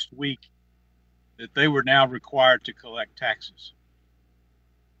last week that they were now required to collect taxes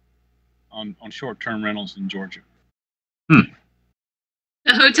on short-term rentals in Georgia.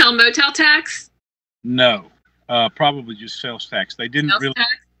 The hotel motel tax? No, probably just sales tax. They didn't really. Tax?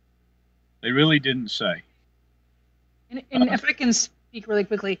 They really didn't say. And if I can speak really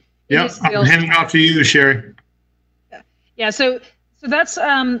quickly. Yeah, I'm handing off to you, Sherry. Yeah. So that's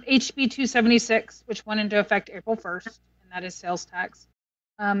HB 276, which went into effect April 1st, and that is sales tax.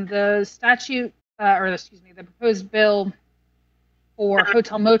 The statute, the proposed bill for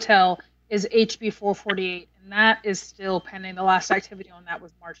hotel motel is HB 448, And that is still pending. The last activity on that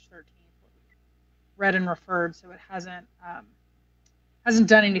was March 13th. Read and referred, so it hasn't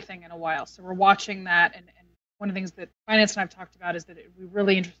done anything in a while. So we're watching that, and one of the things that Finance and I've talked about is that it would be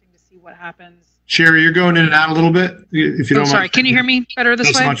really interesting to see what happens. Sherry, you're going in and out a little bit. If you don't sorry, mind. can you hear me better this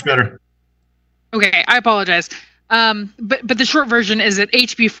way? That's much better. Okay, I apologize. But the short version is that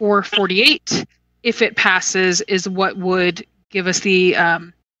HB 448, if it passes, is what would give us the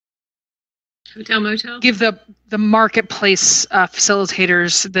hotel motel. Give the marketplace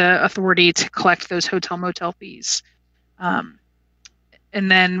facilitators the authority to collect those hotel motel fees. And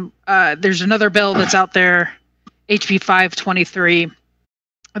then there's another bill that's out there, HB 523,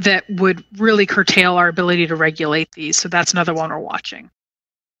 that would really curtail our ability to regulate these. So that's another one we're watching.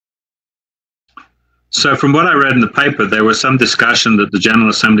 So from what I read in the paper, there was some discussion that the General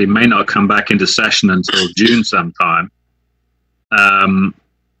Assembly may not come back into session until June sometime.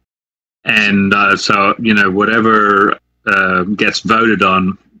 So, whatever gets voted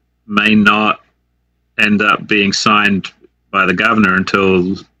on may not end up being signed by the governor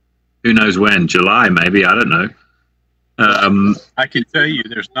until who knows when, July maybe, I don't know. I can tell you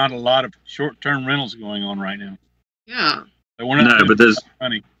there's not a lot of short-term rentals going on right now. Yeah. So we're not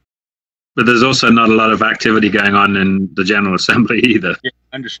but there's also not a lot of activity going on in the General Assembly either. Yeah,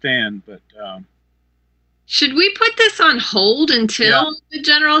 I understand, but should we put this on hold until the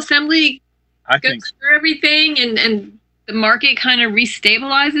General Assembly goes through everything and the market kind of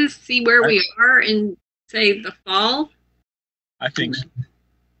restabilizes, see where we are in, say, the fall? I think so.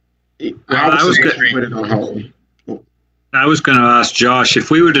 I was going to ask Josh,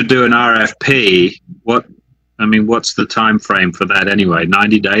 if we were to do an RFP, what's the time frame for that anyway?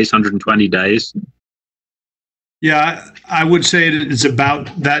 90 days, 120 days? Yeah, I would say it's about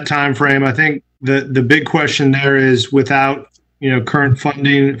that time frame. I think the big question there is, without current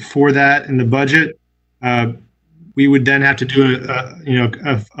funding for that in the budget, we would then have to do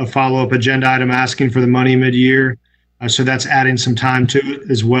a follow-up agenda item asking for the money mid-year. So that's adding some time to it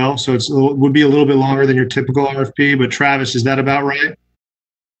as well. So it would be a little bit longer than your typical RFP. But Travis, is that about right?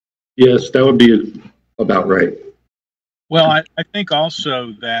 Yes, that would be about right. Well, I think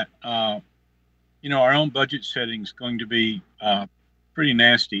also that our own budget setting is going to be pretty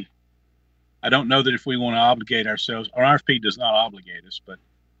nasty. I don't know that if we want to obligate ourselves, our RFP does not obligate us, but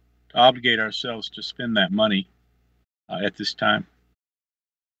to obligate ourselves to spend that money at this time.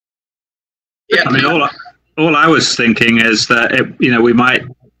 Yeah, all I was thinking is that we might.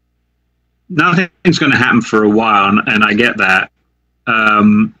 Nothing's going to happen for a while, and I get that.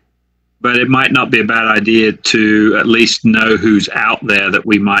 But it might not be a bad idea to at least know who's out there that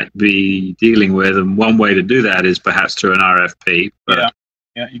we might be dealing with, and one way to do that is perhaps through an RFP. But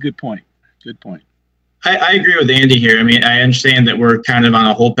yeah, good point. Good point. I agree with Andy here. I mean, I understand that we're kind of on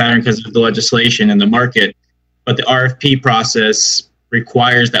a hold pattern because of the legislation and the market, but the RFP process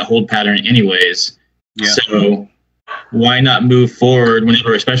requires that hold pattern anyways. Yeah. So why not move forward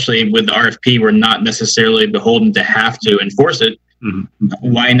whenever, especially with the RFP, we're not necessarily beholden to have to enforce it.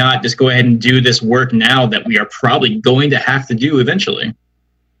 Mm-hmm. Why not just go ahead and do this work now that we are probably going to have to do eventually?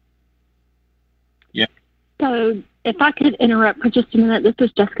 Yeah. So if I could interrupt for just a minute, this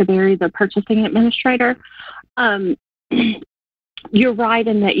is Jessica Berry, the purchasing administrator. You're right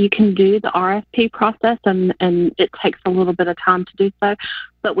in that you can do the RFP process and it takes a little bit of time to do so.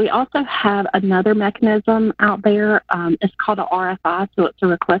 But we also have another mechanism out there. It's called a RFI, so it's a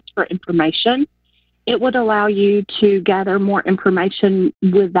request for information. It would allow you to gather more information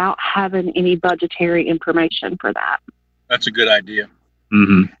without having any budgetary information for that. That's a good idea.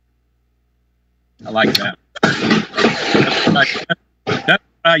 Mm-hmm. I like that. That's what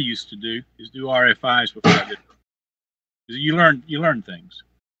I used to do, is do RFIs before I did. You learn things.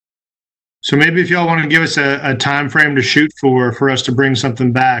 So maybe if y'all want to give us a time frame to shoot for us to bring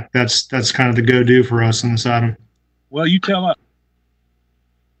something back, that's kind of the go-do for us on this item. Well, you tell us.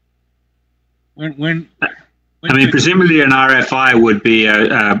 When presumably an RFI would be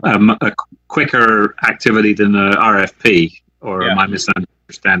a quicker activity than an RFP, or am I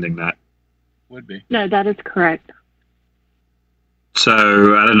misunderstanding that? Would be. No, that is correct.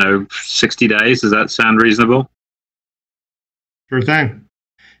 So, I don't know, 60 days, does that sound reasonable? Sure thing.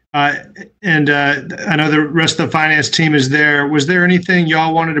 And I know the rest of the finance team is there. Was there anything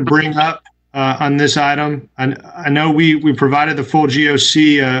y'all wanted to bring up on this item? I know we provided the full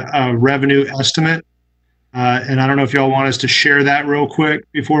GOC revenue estimate, and I don't know if y'all want us to share that real quick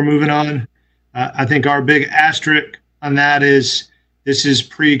before moving on. I think our big asterisk on that is this is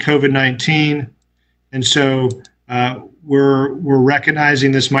pre-COVID-19, and so we're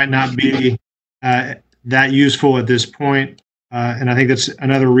recognizing this might not be that useful at this point. And I think that's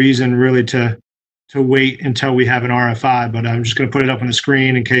another reason really to to wait until we have an RFI, but I'm just going to put it up on the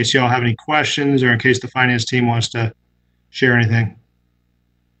screen in case y'all have any questions or in case the finance team wants to share anything.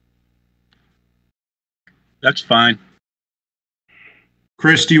 That's fine.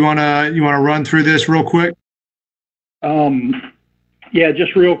 Chris, do you want to run through this real quick? Yeah,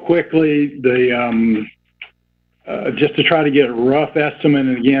 just real quickly, just to try to get a rough estimate.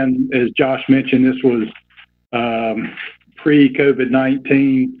 And again, as Josh mentioned, this was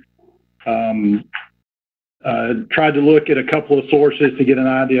pre-COVID-19. Tried to look at a couple of sources to get an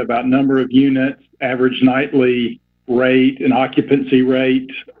idea about number of units, average nightly rate, and occupancy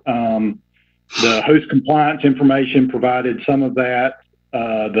rate. The host compliance information provided some of that.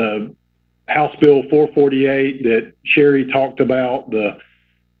 The House Bill 448 that Sherry talked about, the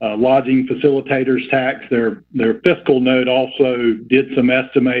lodging facilitators tax, their fiscal note also did some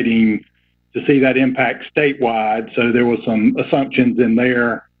estimating to see that impact statewide. So there was some assumptions in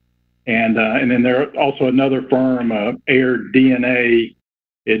there. And then there also another firm, Air DNA.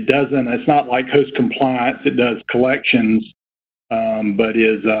 It's not like host compliance, it does collections, but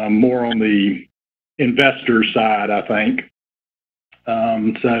is more on the investor side, I think.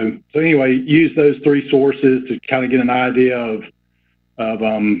 So anyway, use those three sources to kind of get an idea of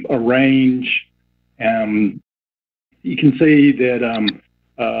a range. You can see that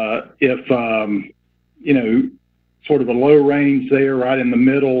if sort of a low range there, right in the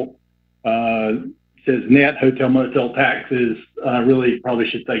middle, says net hotel motel taxes. Really, probably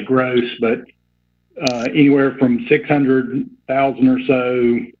should say gross, but anywhere from 600,000 or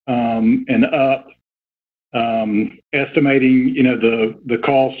so and up. Estimating, the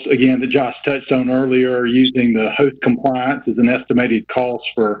costs again that Josh touched on earlier, using the host compliance as an estimated cost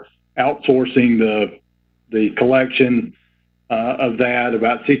for outsourcing the collection of that,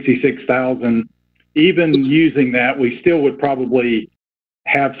 about 66,000. Even using that, we still would probably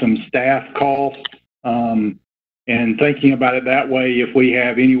have some staff costs. And thinking about it that way, if we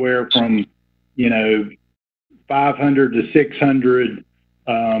have anywhere from 500 to 600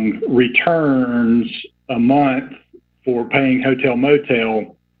 returns a month for paying hotel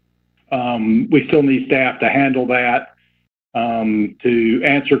motel, we still need staff to handle that, to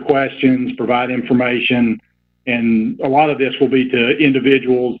answer questions, provide information, and a lot of this will be to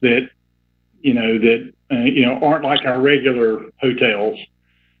individuals that aren't like our regular hotels.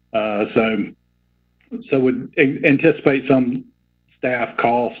 So would anticipate some staff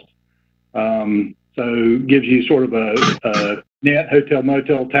cost. So gives you sort of a net hotel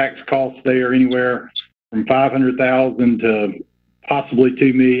motel tax cost there, anywhere from 500,000 to possibly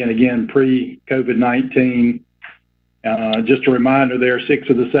 $2 million. Again, pre-COVID-19. Just a reminder there, 6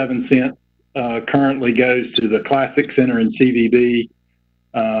 of the 7 cents currently goes to the Classic Center and CVB.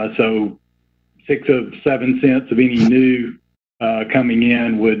 So 6 of 7 cents of any new coming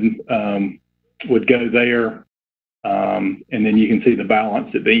in would go there. And then you can see the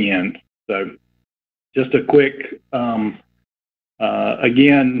balance at the end. So just a quick,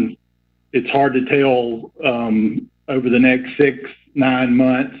 again, it's hard to tell over the next 6-9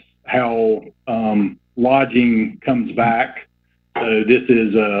 months how lodging comes back. So this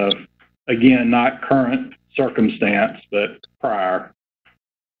is, again, not current circumstance, but prior.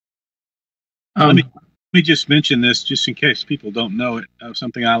 Let me just mention this, just in case people don't know it.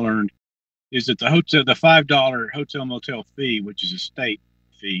 Something I learned is that the $5 hotel motel fee, which is a state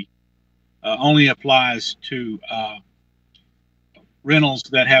fee, only applies to rentals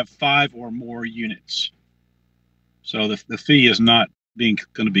that have 5 or more units. So the fee is not going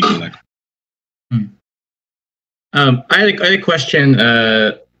to be collected. I had a question,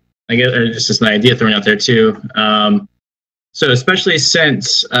 I guess, or just an idea thrown out there too. So especially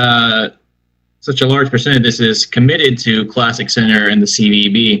since such a large percentage of this is committed to Classic Center and the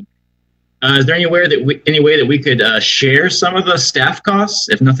CVB, is there any way that we could share some of the staff costs,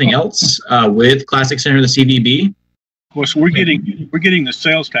 if nothing else, with Classic Center and the CVB? Of course, we're getting the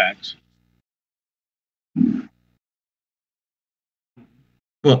sales tax.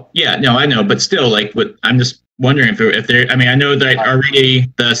 Well, yeah, no, I know, but still, I'm just wondering if there. I mean, I know that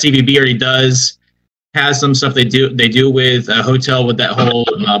already the CVB already has some stuff they do with a hotel with that whole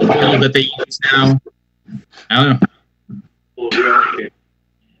portal that they use now. I don't know.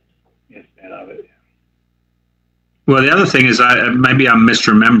 Well, the other thing is, maybe I'm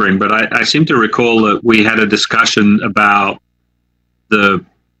misremembering, but I seem to recall that we had a discussion about the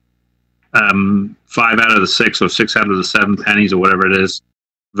 5 out of the 6 or 6 out of the 7 pennies or whatever it is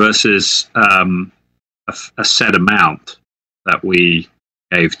versus a set amount that we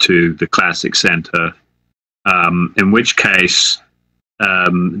gave to the Classic Center. In which case,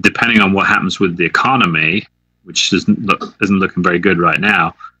 depending on what happens with the economy, which isn't looking very good right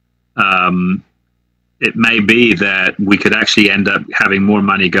now, it may be that we could actually end up having more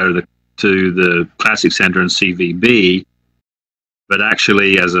money go to the Classic Center and CVB, but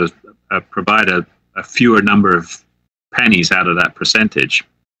actually as provide a fewer number of pennies out of that percentage.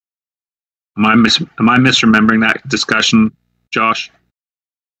 Am I misremembering that discussion, Josh?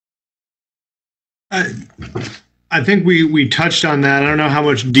 I think we touched on that. I don't know how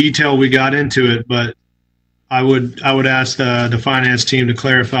much detail we got into it, but I would ask the finance team to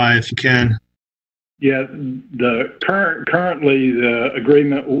clarify if you can. Yeah, currently the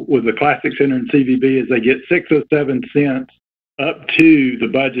agreement with the Classic Center and CVB is they get 6 or 7 cents up to the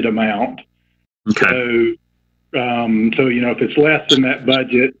budget amount. Okay. So if it's less than that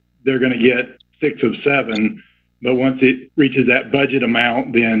budget, they're going to get 6 of 7. But once it reaches that budget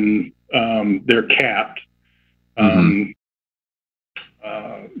amount, then they're capped.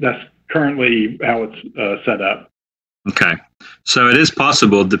 That's currently how it's set up. Okay, so it is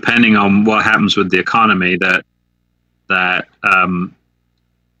possible, depending on what happens with the economy, that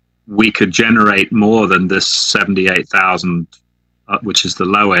we could generate more than this 78,000, which is the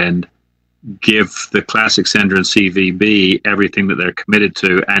low end. Give the Classic Center and CVB everything that they're committed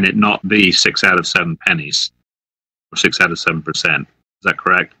to, and it not be 6 out of 7 pennies or 6 out of 7%. Is that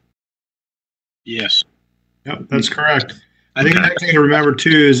correct? Yes. Yep, that's correct. I think the next thing to remember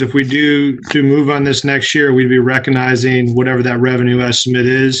too is if we do to move on this next year, we'd be recognizing whatever that revenue estimate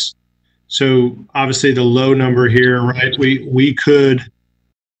is. So obviously the low number here, right? We could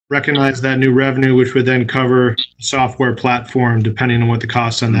recognize that new revenue, which would then cover the software platform, depending on what the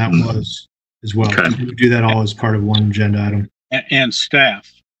cost on that was as well. Okay. We would do that all as part of one agenda item. And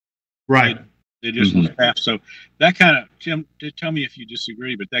staff. Right. The additional staff. So that kind of, Tim, tell me if you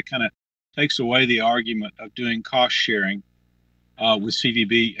disagree, but that kind of takes away the argument of doing cost sharing with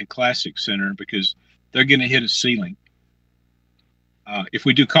CVB and Classic Center, because they're going to hit a ceiling. If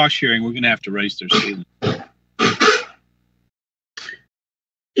we do cost sharing, we're going to have to raise their ceiling.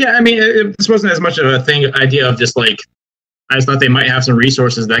 Yeah, I mean, this wasn't as much of a idea of just like, I just thought they might have some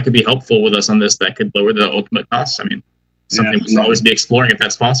resources that could be helpful with us on this that could lower the ultimate costs. I mean, something we should always be exploring if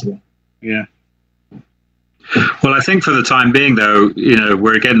that's possible. Yeah. Well, I think for the time being, though,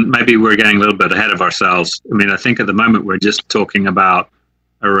 maybe we're getting a little bit ahead of ourselves. I mean, I think at the moment we're just talking about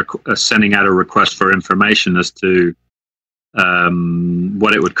sending out a request for information as to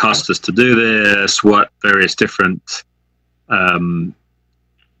what it would cost us to do this, what various different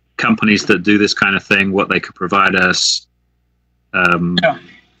companies that do this kind of thing, what they could provide us.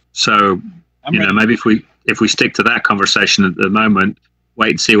 So, maybe if we stick to that conversation at the moment,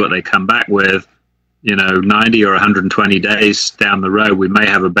 wait and see what they come back with. 90 or 120 days down the road, we may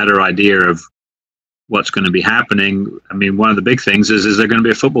have a better idea of what's going to be happening. I mean, one of the big things is there going to be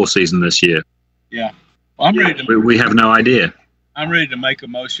a football season this year? Yeah. Well, I'm ready to. We have no idea. I'm ready to make a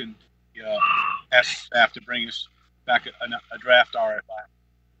motion, ask staff to bring us back a draft RFI.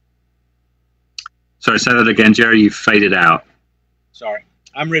 Sorry, say that again, Jerry. You faded out. Sorry.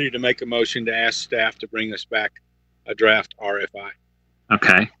 I'm ready to make a motion to ask staff to bring us back a draft RFI.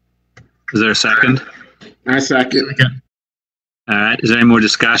 Okay. Is there a second? I second. All right. Is there any more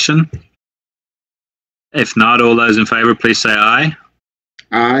discussion? If not, all those in favor, please say aye.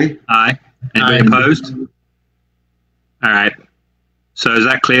 Aye. Aye. Anybody opposed? All right. So is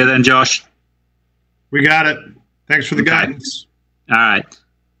that clear then, Josh? We got it. Thanks for the guidance. All right.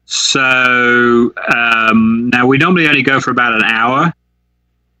 So now we normally only go for about an hour.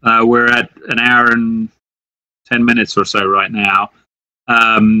 We're at an hour and 10 minutes or so right now.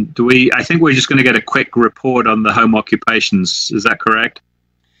 I think we're just going to get a quick report on the home occupations. Is that correct?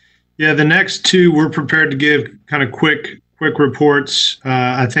 Yeah, the next two we're prepared to give kind of quick reports.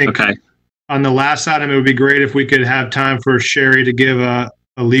 I think on the last item, it would be great if we could have time for Sherry to give a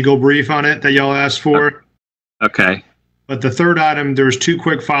legal brief on it that y'all asked for. Okay. But the third item, there's 2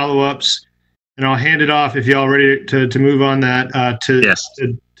 quick follow-ups, and I'll hand it off if y'all ready to move on that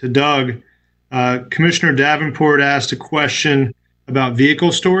to Doug. Commissioner Davenport asked a question about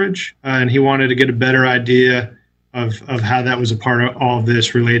vehicle storage, and he wanted to get a better idea of how that was a part of all of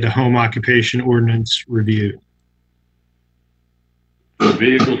this related to home occupation ordinance review.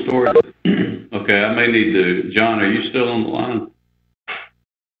 Vehicle storage. Okay, I may need to. John, are you still on the line?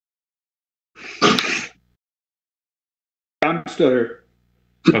 I'm still here.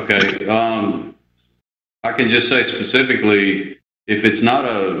 Okay. I can just say specifically, if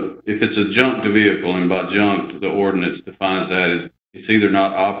it's a junked vehicle, and by junked, the ordinance defines that as it's either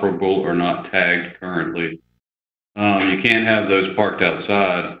not operable or not tagged currently. You can't have those parked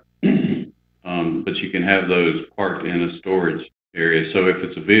outside, but you can have those parked in a storage area. So if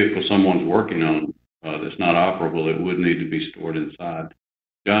it's a vehicle someone's working on that's not operable, it would need to be stored inside.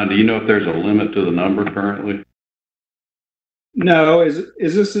 John, do you know if there's a limit to the number currently? No, is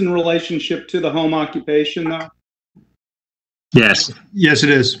this in relationship to the home occupation though? Yes. Yes, it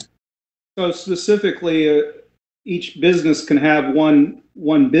is. So specifically, each business can have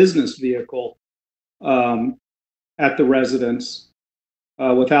one business vehicle at the residence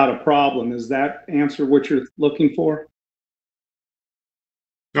without a problem. Does that answer what you're looking for?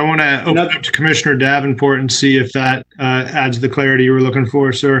 I want to open up to Commissioner Davenport and see if that adds the clarity you were looking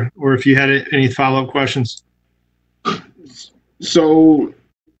for, sir, or if you had any follow-up questions. So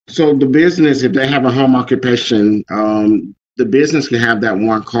the business, if they have a home occupation, the business can have that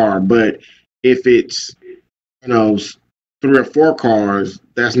one car, but if it's, 3 or 4 cars,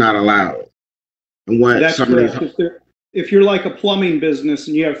 that's not allowed. And what That's correct. If you're like a plumbing business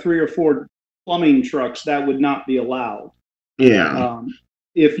and you have 3 or 4 plumbing trucks, that would not be allowed. Yeah.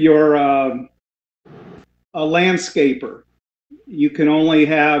 If you're a landscaper, you can only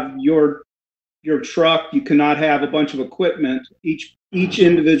have your truck. You cannot have a bunch of equipment. Each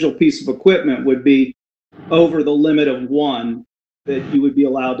individual piece of equipment would be over the limit of 1 that you would be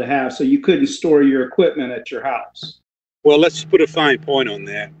allowed to have. So you couldn't store your equipment at your house. Well, let's put a fine point on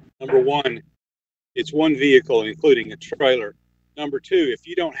that. Number one, it's one vehicle, including a trailer. Number two, if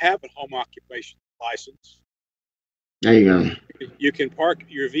you don't have a home occupation license, there you go. You can park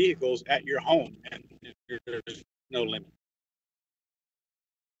your vehicles at your home, and there's no limit.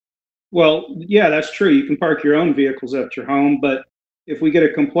 Well, yeah, that's true. You can park your own vehicles at your home, but if we get a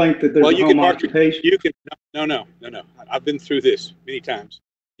complaint that there's a home occupation, No. I've been through this many times.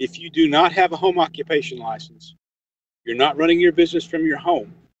 If you do not have a home occupation license, you're not running your business from your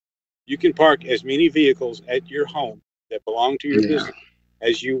home. You can park as many vehicles at your home that belong to your business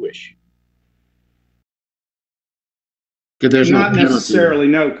as you wish. Not necessarily,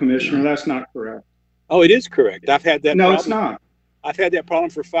 no, Commissioner. That's not correct. Oh, it is correct. I've had that. No, problem. it's not. I've had that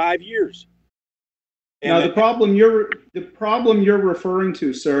problem for 5 years. And now the problem you're referring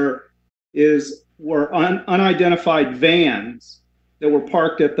to, sir, were unidentified vans that were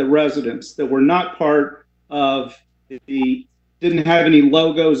parked at the residence that were not part of didn't have any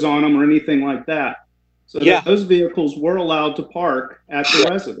logos on them or anything like that. So those vehicles were allowed to park at the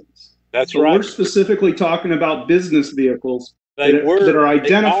residence. That's right. right. We're specifically talking about business vehicles that are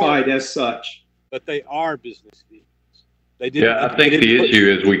identified as such. But they are business vehicles. I think the issue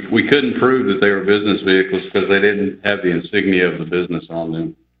is we couldn't prove that they were business vehicles because they didn't have the insignia of the business on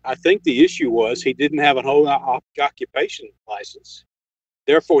them. I think the issue was he didn't have a home occupation license.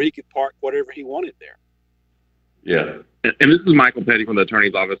 Therefore, he could park whatever he wanted there. Yeah. And this is Michael Petty from the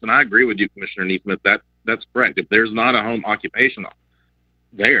attorney's office, and I agree with you, Commissioner Neesmith. That's correct. If there's not a home occupation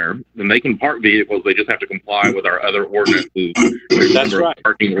there, then they can park vehicles. They just have to comply with our other ordinances. That's right.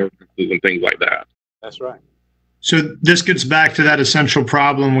 Parking ordinances and things like that. That's right. So this gets back to that essential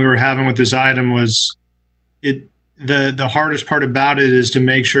problem we were having with this item was the hardest part about it is to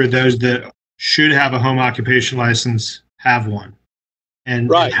make sure those that should have a home occupation license have one.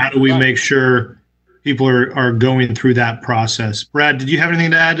 And how do we make sure people are going through that process? Brad, did you have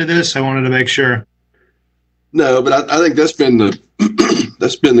anything to add to this? I wanted to make sure. No, but I think that's been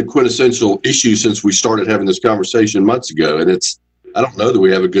the quintessential issue since we started having this conversation months ago. And I don't know that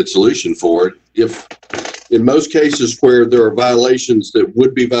we have a good solution for it. If in most cases where there are violations that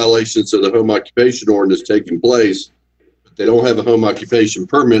would be violations of the home occupation ordinance taking place, but they don't have a home occupation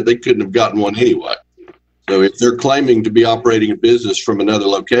permit, they couldn't have gotten one anyway. So if they're claiming to be operating a business from another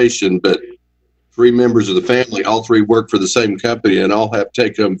location, but 3 members of the family, all 3 work for the same company and all have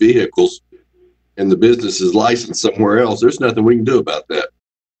take-home vehicles, and the business is licensed somewhere else, there's nothing we can do about that.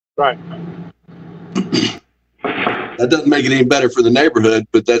 Right. That doesn't make it any better for the neighborhood,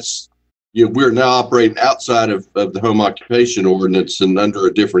 but that's, we're now operating outside of the home occupation ordinance and under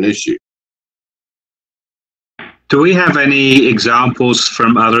a different issue. Do we have any examples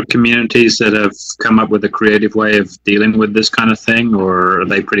from other communities that have come up with a creative way of dealing with this kind of thing, or are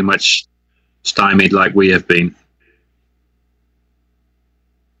they pretty much stymied like we have been?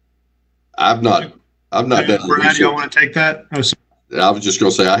 I've not done any Brad, you want to take that? I was just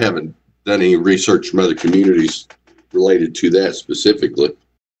going to say I haven't done any research from other communities related to that specifically.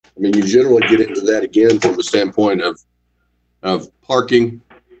 I mean, you generally get into that again from the standpoint of parking.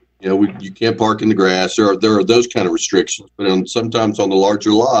 You can't park in the grass. There are those kind of restrictions, but sometimes on the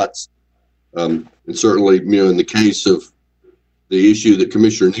larger lots, and certainly in the case of the issue that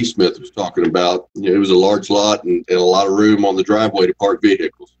Commissioner Neesmith was talking about, it was a large lot and a lot of room on the driveway to park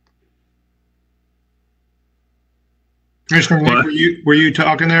vehicles. Commissioner Link, were you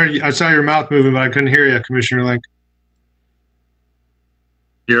talking there? I saw your mouth moving, but I couldn't hear you, Commissioner Link.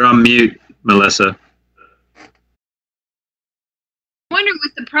 You're on mute, Melissa. I wonder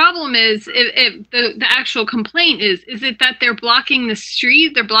with problem is, if the actual complaint is it that they're blocking the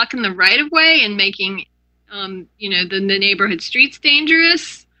street, they're blocking the right of way and making, the neighborhood streets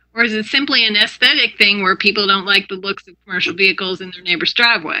dangerous? Or is it simply an aesthetic thing where people don't like the looks of commercial vehicles in their neighbor's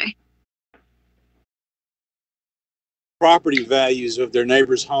driveway? Property values of their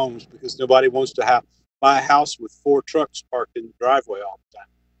neighbors' homes, because nobody wants to buy a house with 4 trucks parked in the driveway all the time.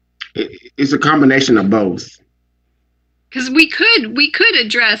 It's a combination of both. Because we could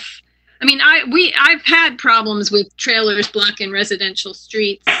address. I mean, I've had problems with trailers blocking residential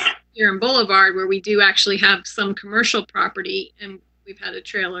streets here in Boulevard, where we do actually have some commercial property, and we've had a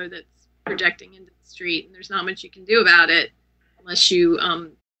trailer that's projecting into the street, and there's not much you can do about it unless you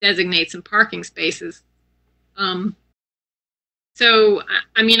designate some parking spaces. So,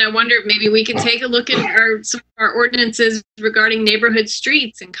 I mean, I wonder if maybe we could take a look at some of our ordinances regarding neighborhood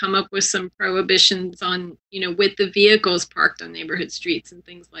streets and come up with some prohibitions on, with the vehicles parked on neighborhood streets and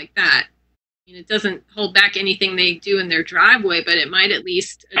things like that. I mean, it doesn't hold back anything they do in their driveway, but it might at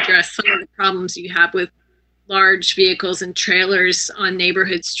least address some of the problems you have with large vehicles and trailers on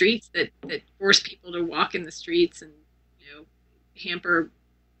neighborhood streets that force people to walk in the streets and, hamper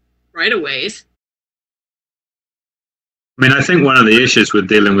right-of-ways. I mean, I think one of the issues with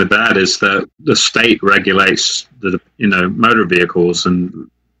dealing with that is that the state regulates the, motor vehicles,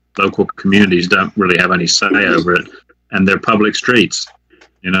 and local communities don't really have any say over it, and they're public streets,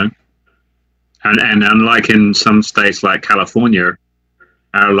 And unlike in some states like California,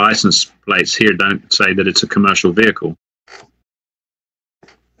 our license plates here don't say that it's a commercial vehicle.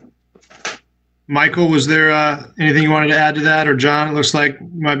 Michael, was there anything you wanted to add to that, or John? It looks like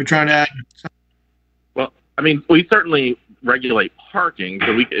you might be trying to add. Well, I mean, we certainly regulate parking.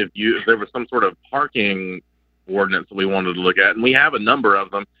 So if there was some sort of parking ordinance that we wanted to look at, and we have a number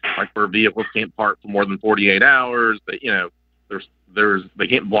of them, like where vehicles can't park for more than 48 hours. That they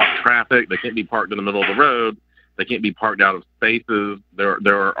can't block traffic. They can't be parked in the middle of the road. They can't be parked out of spaces.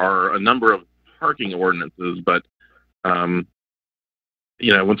 There are a number of parking ordinances, but once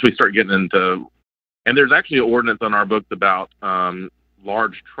we start getting into, and there's actually an ordinance on our books about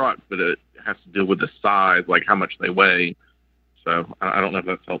large trucks, but it has to do with the size, like how much they weigh. So I don't know if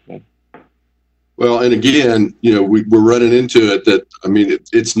that's helpful. Well, and again, we're running into it that, I mean,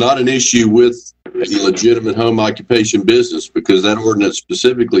 it's not an issue with a legitimate home occupation business, because that ordinance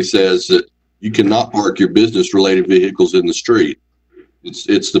specifically says that you cannot park your business-related vehicles in the street.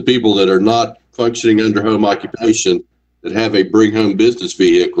 It's the people that are not functioning under home occupation that have a bring home business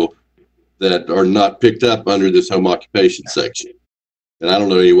vehicle that are not picked up under this home occupation section. And I don't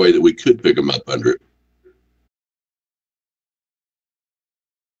know any way that we could pick them up under it.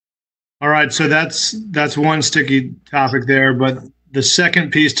 All right, so that's one sticky topic there. But the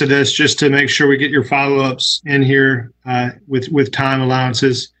second piece to this, just to make sure we get your follow-ups in here with time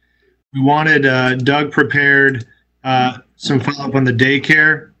allowances, we wanted Doug prepared some follow-up on the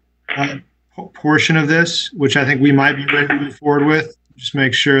daycare portion of this, which I think we might be ready to move forward with. Just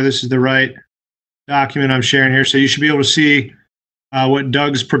make sure this is the right document I'm sharing here. So you should be able to see what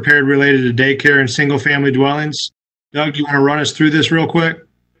Doug's prepared related to daycare and single-family dwellings. Doug, you want to run us through this real quick?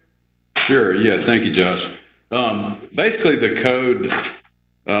 Sure. Yeah. Thank you, Josh. Basically, the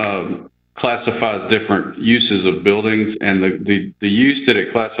code classifies different uses of buildings, and the use that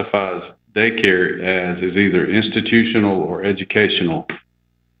it classifies daycare as is either institutional or educational.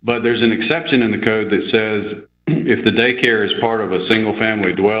 But there's an exception in the code that says if the daycare is part of a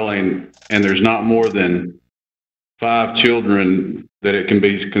single-family dwelling and there's not more than 5 children, that it can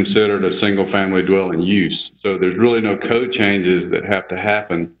be considered a single-family dwelling use. So there's really no code changes that have to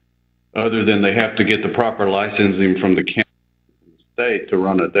happen, other than they have to get the proper licensing from the county and state to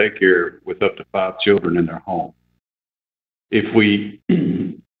run a daycare with up to 5 children in their home.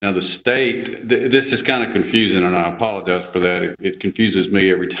 Now the state, this is kind of confusing, and I apologize for that. It confuses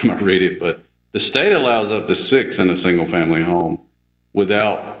me every time I read it, but the state allows up to 6 in a single family home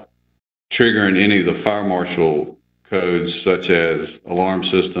without triggering any of the fire marshal codes, such as alarm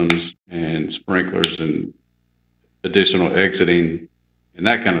systems and sprinklers and additional exiting and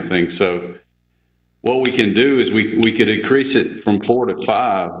that kind of thing. So what we can do is we could increase it from 4 to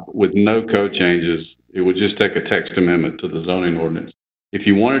 5 with no code changes. It would just take a text amendment to the zoning ordinance. If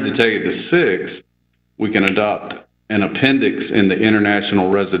you wanted to take it to 6, we can adopt an appendix in the International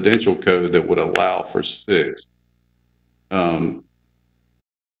Residential Code that would allow for 6. And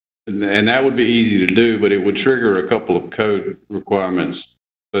that would be easy to do, but it would trigger a couple of code requirements,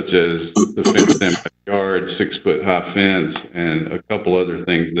 such as the fenced-in backyard, 6-foot high fence, and a couple other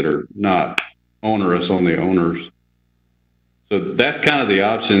things that are not onerous on the owners. So that's kind of the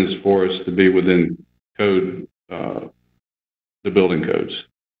options for us to be within code, the building codes.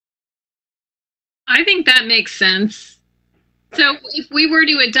 I think that makes sense. So if we were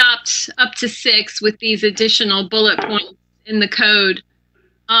to adopt up to 6 with these additional bullet points in the code,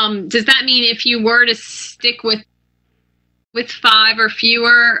 does that mean if you were to stick with 5 or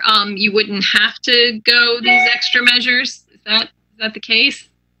fewer, you wouldn't have to go these extra measures? Is that the case?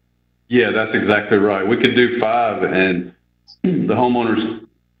 Yeah, that's exactly right. We could do 5, and the homeowners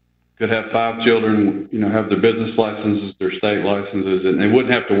could have 5 children, have their business licenses, their state licenses, and they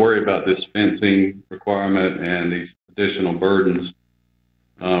wouldn't have to worry about this fencing requirement and these additional burdens.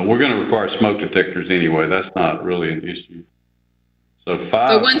 We're going to require smoke detectors anyway. That's not really an issue. So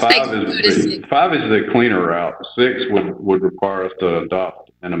 5 is the cleaner route. 6 would require us to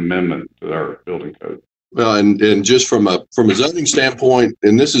adopt an amendment to our building code. Well, and just from a zoning standpoint,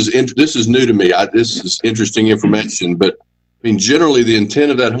 and this is new to me. This is interesting information, but I mean, generally the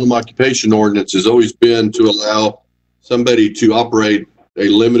intent of that home occupation ordinance has always been to allow somebody to operate a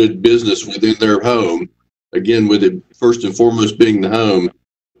limited business within their home, again, with it first and foremost being the home,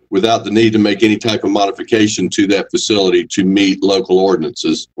 without the need to make any type of modification to that facility to meet local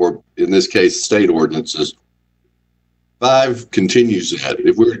ordinances, or in this case, state ordinances. 5 continues that.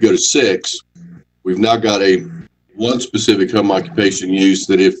 If we were to go to 6, we've now got one specific home occupation use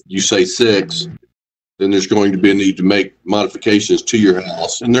that if you say 6, then there's going to be a need to make modifications to your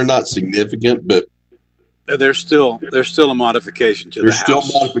house, and they're not significant, but there's still a modification to the house. There's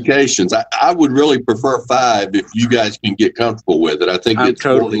still modifications. I would really prefer 5 if you guys can get comfortable with it. I think it's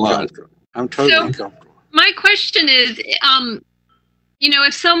totally comfortable. I'm totally comfortable. My question is,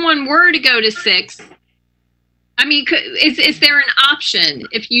 if someone were to go to 6, I mean, is there an option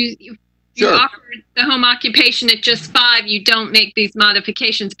if you offer the home occupation at just 5, you don't make these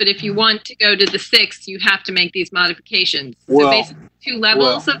modifications, but if you want to go to the 6, you have to make these modifications. So basically 2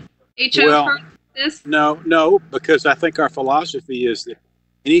 levels of HO for this? No, because I think our philosophy is that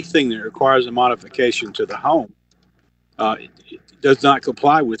anything that requires a modification to the home it does not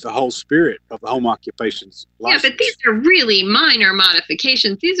comply with the whole spirit of the home occupations license. Yeah, but these are really minor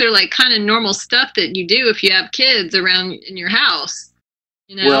modifications. These are like kind of normal stuff that you do if you have kids around in your house.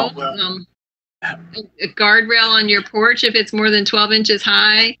 A guardrail on your porch if it's more than 12 inches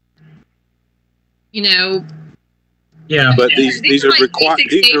high. Yeah, but these are like required.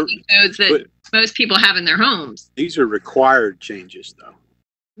 These are safety codes that most people have in their homes. These are required changes, though.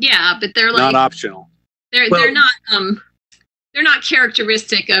 Yeah, but they're like not optional. They're not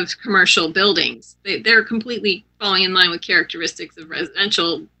characteristic of commercial buildings. They're completely falling in line with characteristics of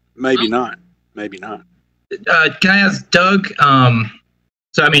residential. Maybe not. Can I ask Doug?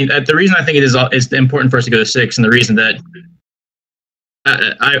 So, I mean, the reason I think it is important for us to go to 6, and the reason that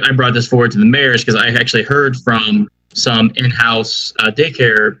I brought this forward to the mayor is because I actually heard from some in-house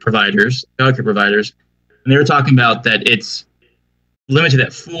daycare providers, childcare providers, and they were talking about that it's limited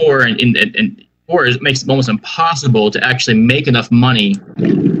at 4, and 4 makes it almost impossible to actually make enough money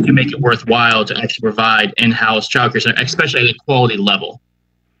to make it worthwhile to actually provide in-house childcare, especially at a quality level.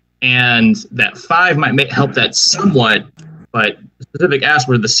 And that 5 might help that somewhat, but the specific ask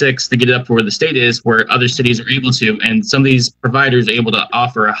for the 6 to get it up to where the state is, where other cities are able to, and some of these providers are able to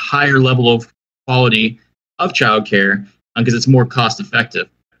offer a higher level of quality of childcare because it's more cost effective.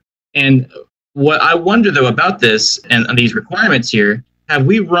 And what I wonder though about this and these requirements here, have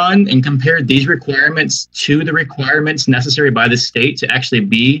we run and compared these requirements to the requirements necessary by the state to actually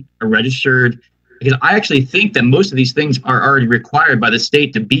be a registered? Because I actually think that most of these things are already required by the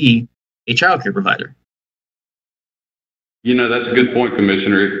state to be a childcare provider. That's a good point,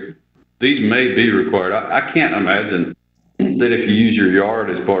 Commissioner. These may be required. I can't imagine that if you use your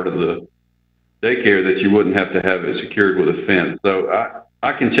yard as part of the daycare that you wouldn't have to have it secured with a fence. So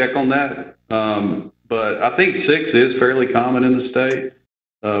I can check on that. But I think 6 is fairly common in the state.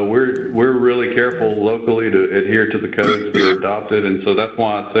 We're really careful locally to adhere to the codes that are adopted. And so that's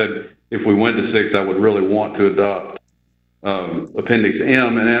why I said if we went to 6, I would really want to adopt Appendix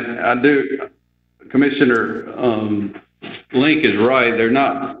M. And I do, Commissioner Link is right. They're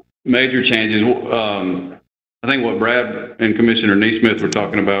not major changes. I think what Brad and Commissioner Neesmith were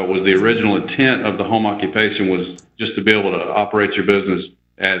talking about was the original intent of the home occupation was just to be able to operate your business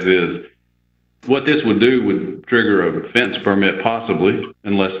as is. What this would do would trigger a fence permit possibly,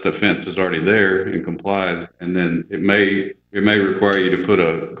 unless the fence is already there and complies, and then it may require you to put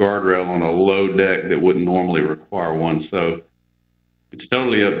a guardrail on a low deck that wouldn't normally require one. So it's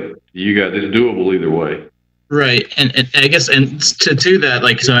totally up to you guys. It's doable either way. Right, and I guess to that,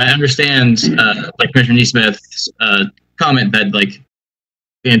 like, so I understand, like Commissioner Neesmith's comment that like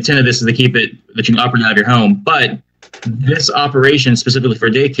the intent of this is to keep it that you can operate out of your home, but this operation specifically for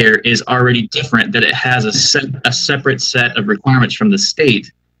daycare is already different. That it has a separate set of requirements from the state.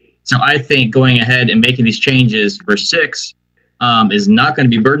 So I think going ahead and making these changes for 6 is not going to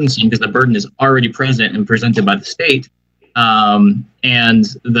be burdensome because the burden is already present and presented by the state. And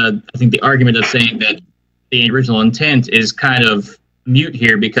I think the argument of saying that the original intent is kind of mute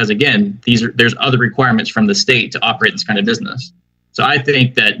here because, again, there's other requirements from the state to operate this kind of business. So I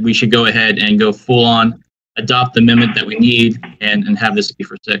think that we should go ahead and go full on, adopt the amendment that we need, and have this be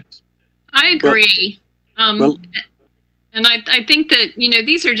for 6. I agree. And I think that,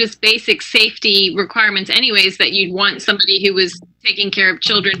 these are just basic safety requirements anyways that you'd want somebody who was taking care of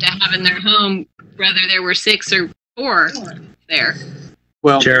children to have in their home, whether there were 6 or 4 there.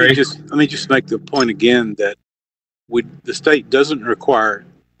 Well, let me just make the point again that the state doesn't require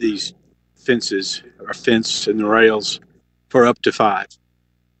these fences or fence and the rails for up to 5.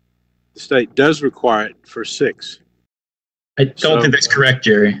 The state does require it for 6. I don't think that's correct,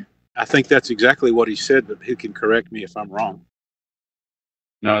 Jerry. I think that's exactly what he said, but he can correct me if I'm wrong.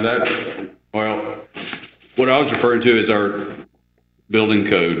 No, what I was referring to is our building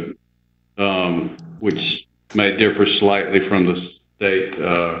code, which may differ slightly from the state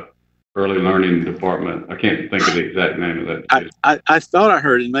early learning department. I can't think of the exact name of that. I thought I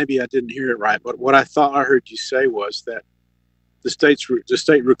heard, and maybe I didn't hear it right, but what I thought I heard you say was that the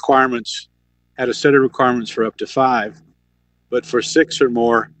state requirements had a set of requirements for up to 5, but for 6 or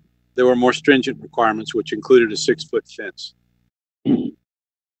more, there were more stringent requirements, which included a 6-foot fence.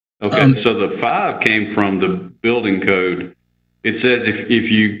 Okay, so the 5 came from the building code. It says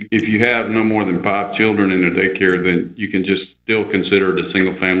if you have no more than 5 children in a daycare, then you can just still consider it a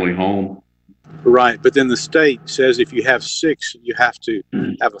single family home. Right, but then the state says if you have 6, you have to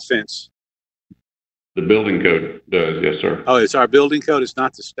have a fence. The building code does, yes, sir. Oh, it's our building code. It's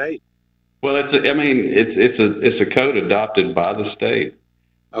not the state. Well, it's a code adopted by the state.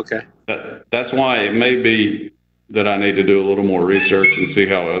 Okay. That's why it may be that I need to do a little more research and see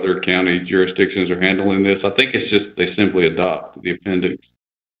how other county jurisdictions are handling this. I think it's just they simply adopt the appendix.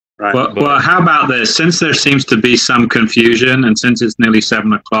 Right. Well, how about this? Since there seems to be some confusion, and since it's nearly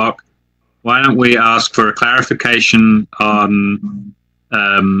 7 o'clock, why don't we ask for a clarification on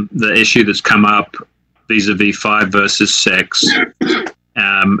the issue that's come up vis-a-vis 5 versus 6,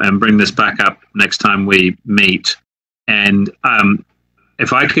 and bring this back up next time we meet. And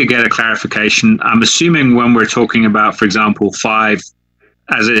if I could get a clarification, I'm assuming when we're talking about, for example, 5,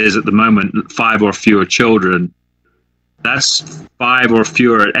 as it is at the moment, 5 or fewer children, that's 5 or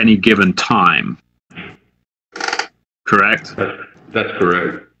fewer at any given time. Correct? That's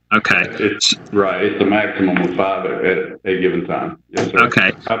correct. Okay. It's right. It's the maximum of 5 at a given time. Yes, sir.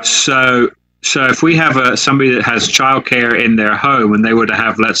 Okay. So if we have somebody that has childcare in their home and they were to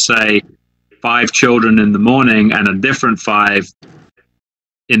have, let's say, 5 children in the morning and a different 5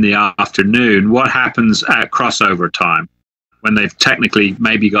 in the afternoon, what happens at crossover time when they've technically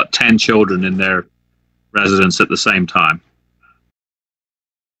maybe got 10 children in their residence at the same time?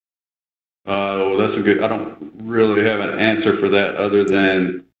 Well, that's a good, I don't really have an answer for that other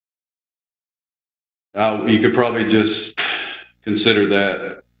than you could probably just consider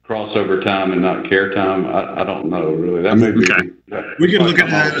that crossover time and not care time. I don't know really. That may be. Okay. We can look at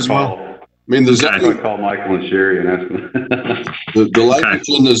that as well. I mean, I call Michael and Sherry and ask them. the language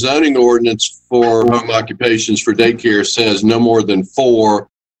in the zoning ordinance for home occupations for daycare says no more than 4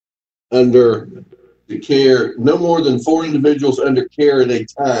 under the care, no more than 4 individuals under care at a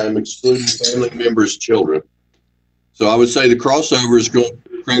time, excluding family members' children. So I would say the crossover is going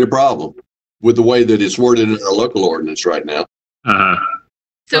to create a problem with the way that it's worded in our local ordinance right now.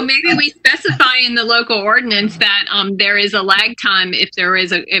 So maybe we specify in the local ordinance that there is a lag time if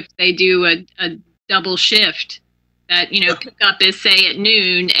they do a double shift, that pickup is say at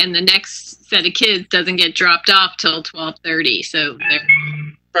noon and the next set of kids doesn't get dropped off till 12:30. So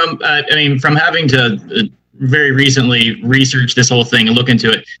from having to very recently research this whole thing and look into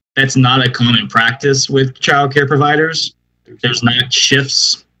it, that's not a common practice with childcare providers. There's not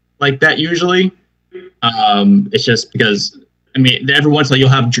shifts like that usually. It's just because. I mean, every once in a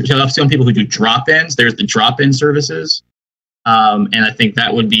while you'll have some people who do drop-ins. There's the drop-in services. And I think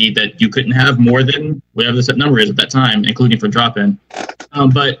that would be that you couldn't have more than whatever the set number is at that time, including for drop-in.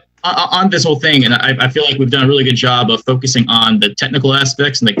 But on this whole thing, and I feel like we've done a really good job of focusing on the technical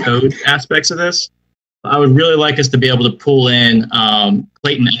aspects and the code aspects of this. I would really like us to be able to pull in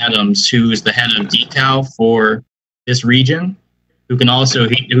Clayton Adams, who's the head of decal for this region, who can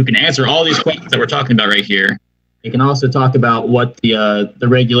answer all these questions that we're talking about right here. He can also talk about what the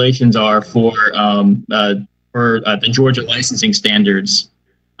regulations are for the Georgia licensing standards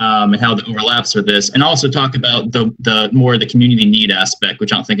and how the overlaps are this, and also talk about the more the community need aspect,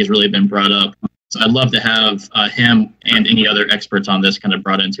 which I don't think has really been brought up. So I'd love to have him and any other experts on this kind of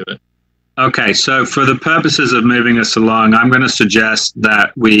brought into it. Okay, so for the purposes of moving us along, I'm going to suggest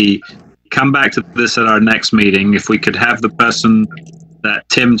that we come back to this at our next meeting. If we could have the person that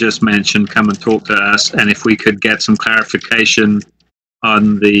Tim just mentioned come and talk to us, and if we could get some clarification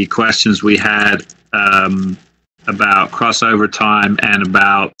on the questions we had about crossover time and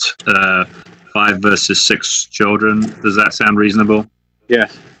about 5 versus 6 children. Does that sound reasonable?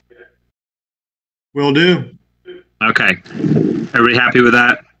 Yes. Will do. Okay. Everybody happy with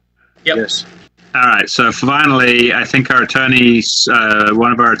that? Yep. Yes. All right. So finally, I think our attorneys,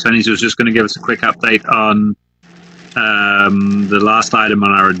 one of our attorneys was just going to give us a quick update on the last item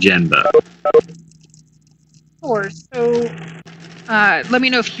on our agenda. Sure. So let me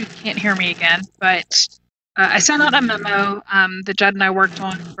know if you can't hear me again, but I sent out a memo that Jed and I worked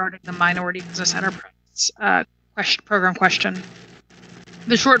on regarding the Minority Business Enterprise program question.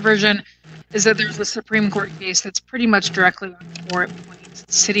 The short version is that there's a Supreme Court case that's pretty much directly on point.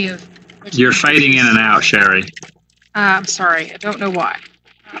 The city of Richmond. You're fading in and out, Sherry. I'm sorry. I don't know why.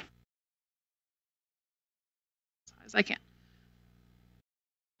 As I can.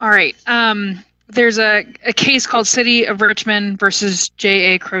 All right. There's a case called City of Richmond versus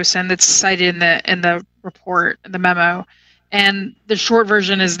J.A. Croson that's cited in the report, the memo. And the short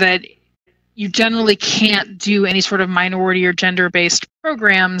version is that you generally can't do any sort of minority or gender-based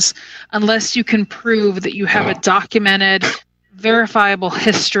programs unless you can prove that you have a documented, verifiable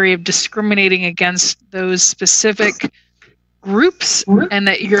history of discriminating against those specific groups and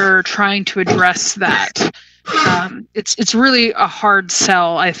that you're trying to address that. It's really a hard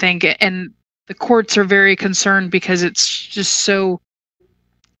sell, I think, and the courts are very concerned because it's just so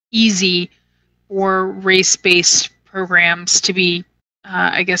easy for race-based programs to be,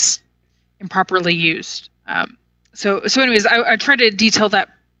 I guess, improperly used. So anyways, I tried to detail that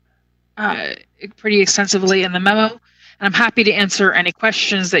pretty extensively in the memo, and I'm happy to answer any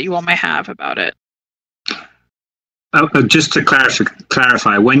questions that you all may have about it. Just to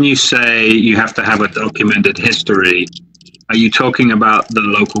clarify, when you say you have to have a documented history, are you talking about the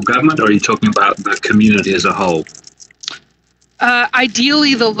local government or are you talking about the community as a whole?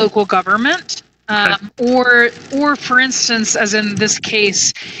 Ideally, the local government. Or for instance, as in this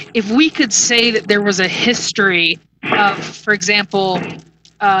case, if we could say that there was a history of, for example,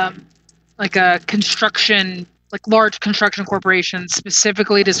 like a construction, like large construction corporations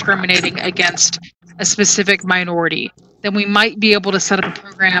specifically discriminating against a specific minority, then we might be able to set up a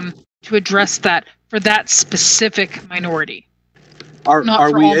program to address that for that specific minority. Not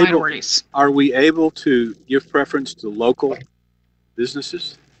for all minorities. Are we able to give preference to local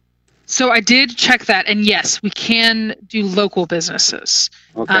businesses? So I did check that, and yes, we can do local businesses.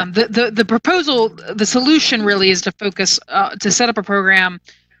 Okay. The proposal, the solution really is to focus, to set up a program,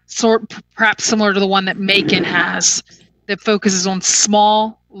 perhaps similar to the one that Macon has, that focuses on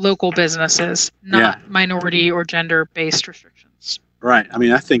small local businesses, not minority or gender-based restrictions. Right. I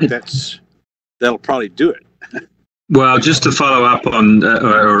mean, I think that'll probably do it. Well, just to follow up on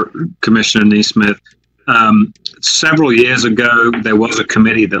Commissioner Neesmith, several years ago, there was a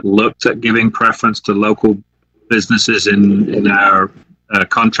committee that looked at giving preference to local businesses in our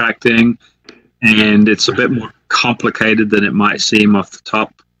contracting, and it's a bit more complicated than it might seem off the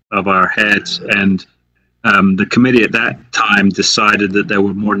top of our heads. And the committee at that time decided that there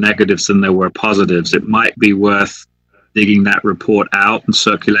were more negatives than there were positives. It might be worth digging that report out and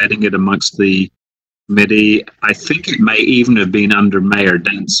circulating it amongst the committee. I think it may even have been under Mayor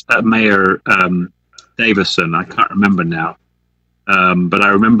Davison. I can't remember now, but I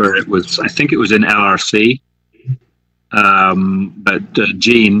remember I think it was in LRC. But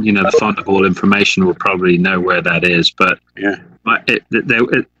Gene, the font of all information, will probably know where that is. But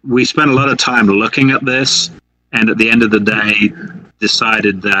we spent a lot of time looking at this, and at the end of the day,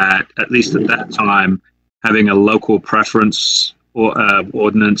 decided that, at least at that time, having a local preference or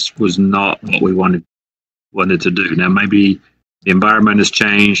ordinance was not what we wanted to do. Now, maybe the environment has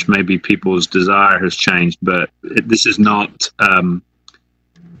changed, maybe people's desire has changed, but this is not,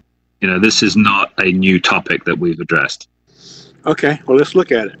 this is not a new topic that we've addressed. Okay, well, let's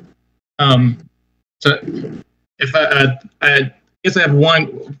look at it. So, if I guess I have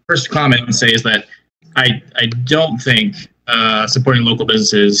one first comment to say is that I don't think supporting local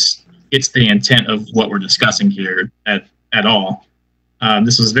businesses gets the intent of what we're discussing here at all.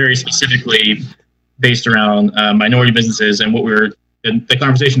 This was very specifically based around minority businesses, and the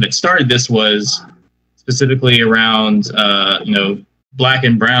conversation that started this was specifically around Black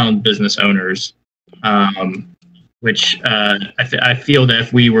and brown business owners, which I feel that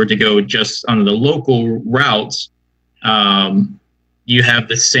if we were to go just on the local routes, you have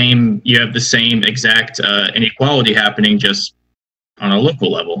the same exact inequality happening, just on a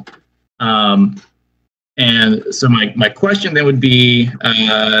local level. And so my question then would be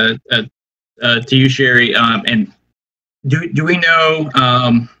to you, Sherry, and do we know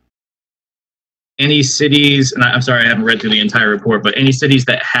any cities, and I'm sorry I haven't read through the entire report, but any cities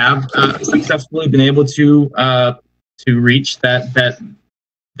that have successfully been able to reach that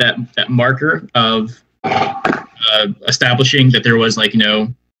marker of establishing that there was, like,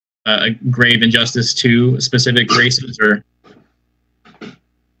 a grave injustice to specific races? Or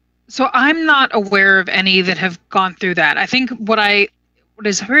so I'm not aware of any that have gone through that. I think what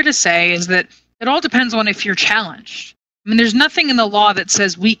is fair to say is that it all depends on if you're challenged. I mean, there's nothing in the law that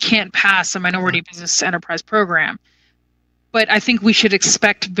says we can't pass a minority business enterprise program, but I think we should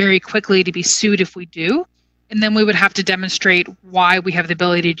expect very quickly to be sued if we do, and then we would have to demonstrate why we have the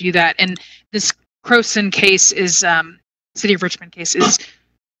ability to do that. And this Croson case is, City of Richmond case is,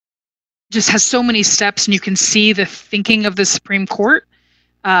 just has so many steps, and you can see the thinking of the Supreme Court,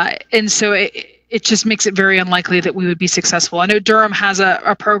 and so it just makes it very unlikely that we would be successful. I know Durham has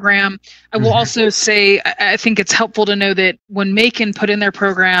a program. I will also say, I think it's helpful to know that when Macon put in their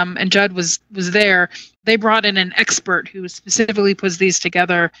program and Judd was there, they brought in an expert who specifically puts these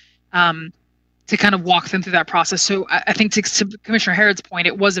together to kind of walk them through that process. So I think to Commissioner Harrod's point,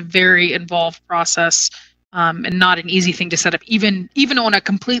 it was a very involved process and not an easy thing to set up, even on a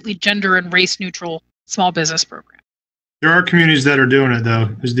completely gender and race neutral small business program. There are communities that are doing it, though,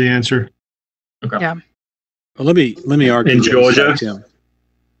 is the answer. Okay. Yeah. Well, let me argue. In Georgia?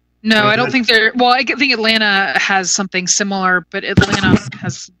 No, I don't think they're. Well, I think Atlanta has something similar, but Atlanta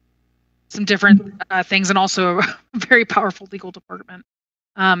has some different things, and also a very powerful legal department.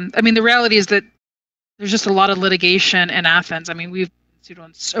 I mean, the reality is that there's just a lot of litigation in Athens. I mean, we've sued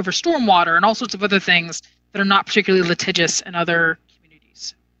over stormwater and all sorts of other things that are not particularly litigious in other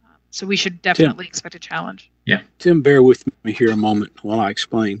communities. So we should definitely expect a challenge. Yeah. Tim, bear with me here a moment while I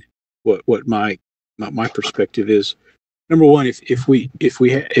explain what my perspective is. Number one, if we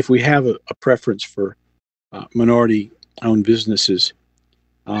have a preference for minority-owned businesses,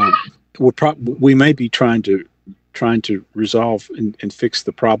 we may be trying to resolve and fix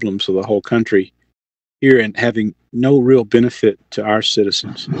the problems of the whole country here, and having no real benefit to our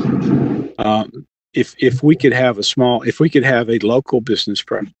citizens. If we could have a local business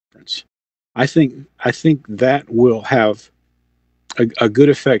preference, I think that will have a good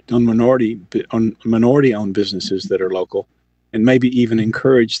effect on minority-owned businesses that are local, and maybe even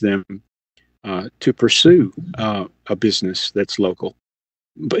encourage them to pursue a business that's local,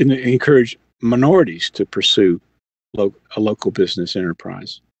 but encourage minorities to pursue a local business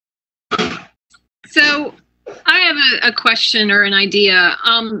enterprise. So I have a question or an idea.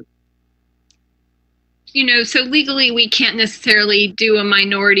 So legally we can't necessarily do a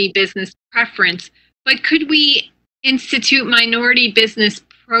minority business preference, but could we institute minority business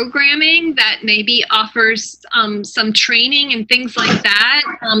programming that maybe offers some training and things like that,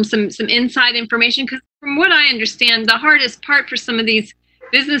 some inside information? Because from what I understand, the hardest part for some of these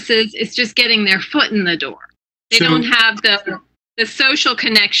businesses is just getting their foot in the door. They don't have the social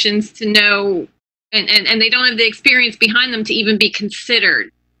connections to know, and they don't have the experience behind them to even be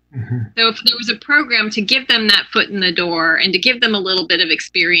considered. Mm-hmm. So if there was a program to give them that foot in the door and to give them a little bit of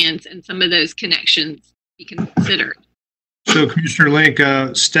experience and some of those connections be considered. So Commissioner Link,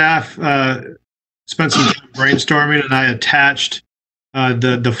 staff spent some time brainstorming, and I attached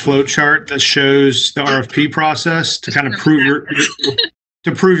the flow chart that shows the RFP process to kind of prove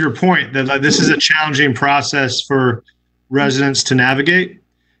your point that this is a challenging process for residents to navigate.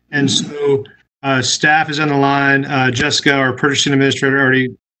 And so staff is on the line. Jessica, our purchasing administrator,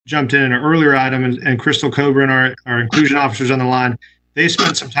 already jumped in an earlier item, and Crystal Coburn, our inclusion officer, is on the line. They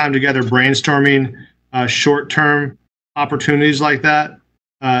spent some time together brainstorming short-term opportunities like that.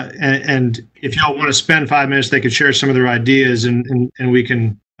 And if y'all want to spend 5 minutes, they could share some of their ideas, and we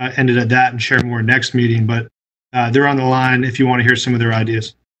can end it at that and share more next meeting. But they're on the line if you want to hear some of their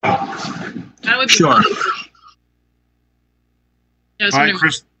ideas. That would be sure. All right,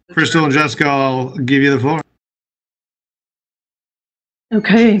 Crystal and Jessica, I'll give you the floor.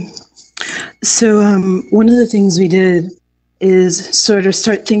 Okay. So one of the things we did is sort of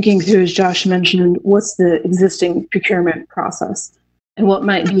start thinking through, as Josh mentioned, what's the existing procurement process and what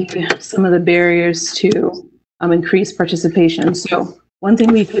might be some of the barriers to increase participation. So one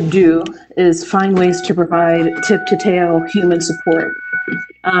thing we could do is find ways to provide tip-to-tail human support.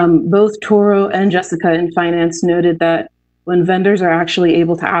 Both Toro and Jessica in finance noted that when vendors are actually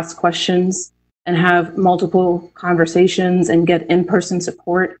able to ask questions and have multiple conversations and get in-person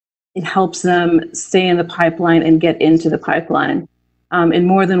support, it helps them stay in the pipeline and get into the pipeline. In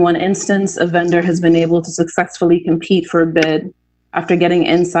more than one instance, a vendor has been able to successfully compete for a bid after getting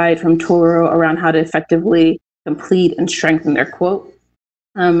insight from Toro around how to effectively complete and strengthen their quote.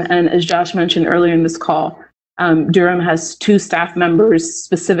 And as Josh mentioned earlier in this call, Durham has 2 staff members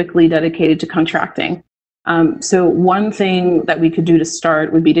specifically dedicated to contracting. So one thing that we could do to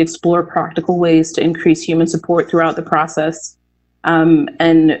start would be to explore practical ways to increase human support throughout the process,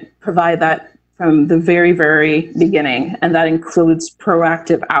 and provide that from the very, very beginning. And that includes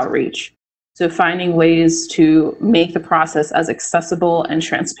proactive outreach. So finding ways to make the process as accessible and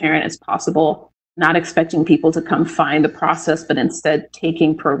transparent as possible, not expecting people to come find the process, but instead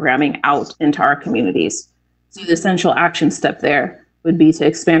taking programming out into our communities. So the essential action step there would be to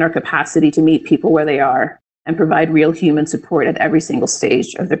expand our capacity to meet people where they are and provide real human support at every single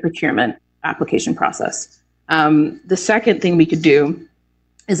stage of the procurement application process. The second thing we could do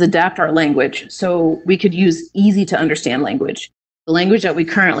is adapt our language. So we could use easy to understand language. The language that we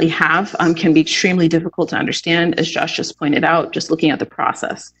currently have can be extremely difficult to understand, as Josh just pointed out, just looking at the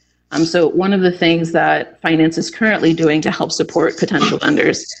process. So one of the things that finance is currently doing to help support potential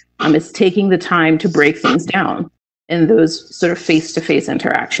vendors is taking the time to break things down in those sort of face-to-face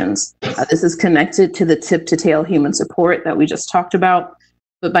interactions. This is connected to the tip-to-tail human support that we just talked about,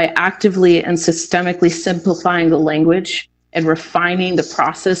 but by actively and systemically simplifying the language and refining the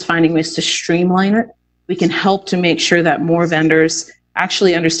process, finding ways to streamline it, we can help to make sure that more vendors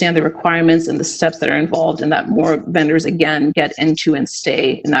actually understand the requirements and the steps that are involved, and that more vendors, again, get into and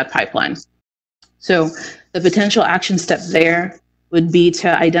stay in that pipeline. So the potential action step there would be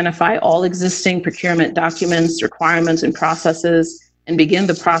to identify all existing procurement documents, requirements, and processes, and begin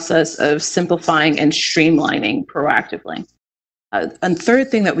the process of simplifying and streamlining proactively. A third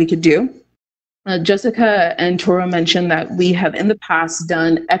thing that we could do, Jessica and Toro mentioned that we have in the past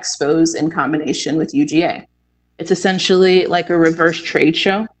done expos in combination with UGA. It's essentially like a reverse trade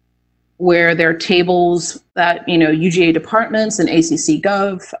show where there are tables that, UGA departments and ACC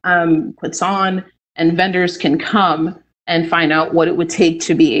Gov puts on, and vendors can come and find out what it would take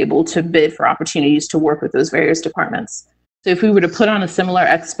to be able to bid for opportunities to work with those various departments. So if we were to put on a similar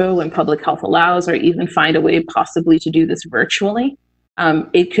expo when public health allows, or even find a way possibly to do this virtually,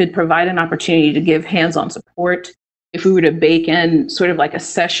 it could provide an opportunity to give hands-on support. If we were to bake in sort of like a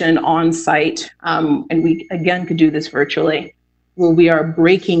session on site, and we again could do this virtually, where we are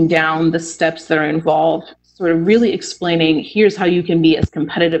breaking down the steps that are involved, sort of really explaining, here's how you can be as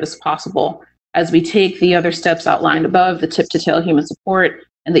competitive as possible as we take the other steps outlined above, the tip-to-tail human support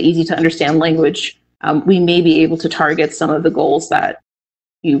and the easy-to-understand language, we may be able to target some of the goals that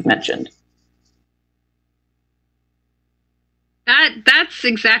you've mentioned. That's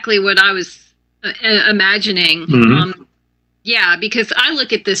exactly what I was imagining. Mm-hmm. Yeah, because I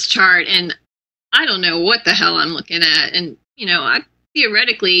look at this chart and I don't know what the hell I'm looking at. And, I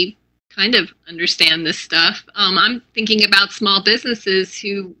theoretically kind of understand this stuff. I'm thinking about small businesses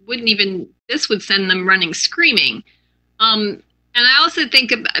who this would send them running screaming. And I also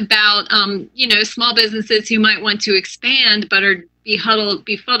think about, small businesses who might want to expand but are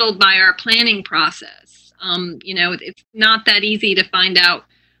befuddled by our planning process. It's not that easy to find out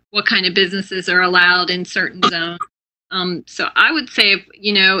what kind of businesses are allowed in certain zones. So I would say,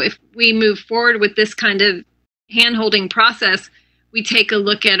 if we move forward with this kind of hand-holding process, we take a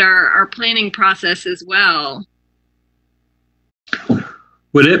look at our planning process as well.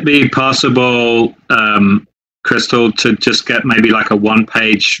 Would it be possible, Crystal, to just get maybe like a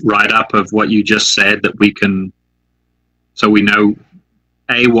one-page write-up of what you just said that we can, so we know,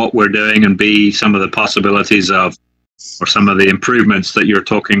 A, what we're doing, and B, some of the possibilities of, or some of the improvements that you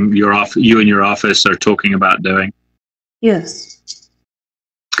and your office are talking about doing? Yes.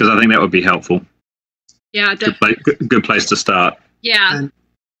 Because I think that would be helpful. Yeah, definitely. Good place to start. Yeah.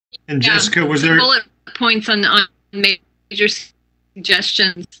 And Jessica, was there bullet points on major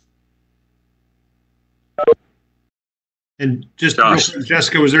suggestions? And just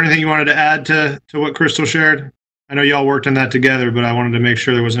Jessica, was there anything you wanted to add to what Crystal shared? I know y'all worked on that together, but I wanted to make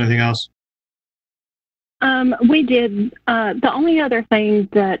sure there wasn't anything else. We did. The only other thing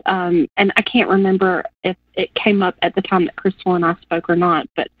that, and I can't remember if it came up at the time that Crystal and I spoke or not,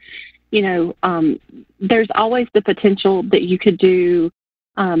 but, there's always the potential that you could do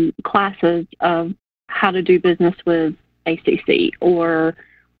classes of how to do business with ACC, or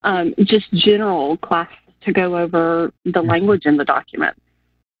just general classes to go over the language in the document.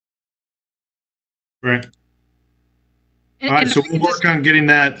 Right. All right, so we'll work on getting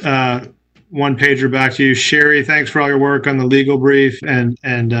that one pager back to you. Sherry, thanks for all your work on the legal brief, and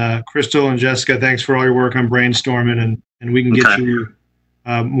Crystal and Jessica, thanks for all your work on brainstorming, and we can get you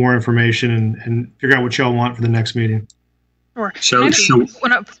more information and figure out what y'all want for the next meeting. Sure. So, I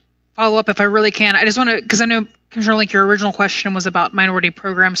want to follow up if I really can. I just want to, because I know, Commissioner Link, your original question was about minority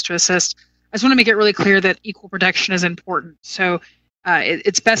programs to assist. I just want to make it really clear that equal protection is important. So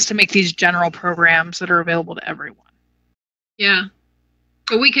it's best to make these general programs that are available to everyone. Yeah.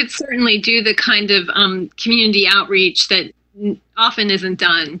 But we could certainly do the kind of community outreach that often isn't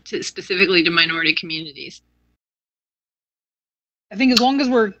done specifically to minority communities. I think as long as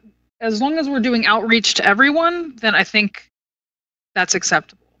we're doing outreach to everyone, then I think that's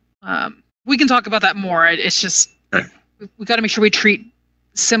acceptable. We can talk about that more. It's just we got to make sure we treat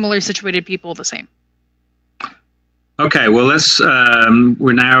similarly situated people the same. Okay, well, let's.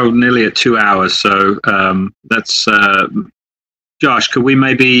 We're now nearly at 2 hours, so let's. Josh, could we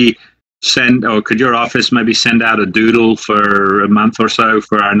maybe could your office maybe send out a doodle for a month or so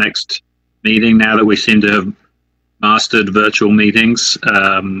for our next meeting? Now that we seem to have mastered virtual meetings,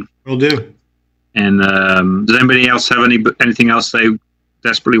 will do. And does anybody else have anything else they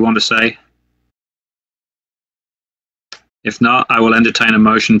desperately want to say? If not, I will entertain a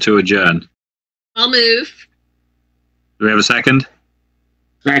motion to adjourn. I'll move. Do we have a second?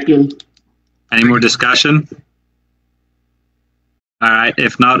 Second. Any more discussion? All right.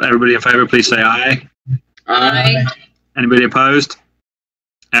 If not, everybody in favor, please say aye. Aye. Anybody opposed?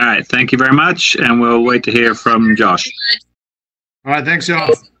 All right. Thank you very much, and we'll wait to hear from Josh. All right. Thanks, y'all.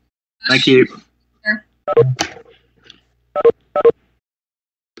 Thank you. Sure.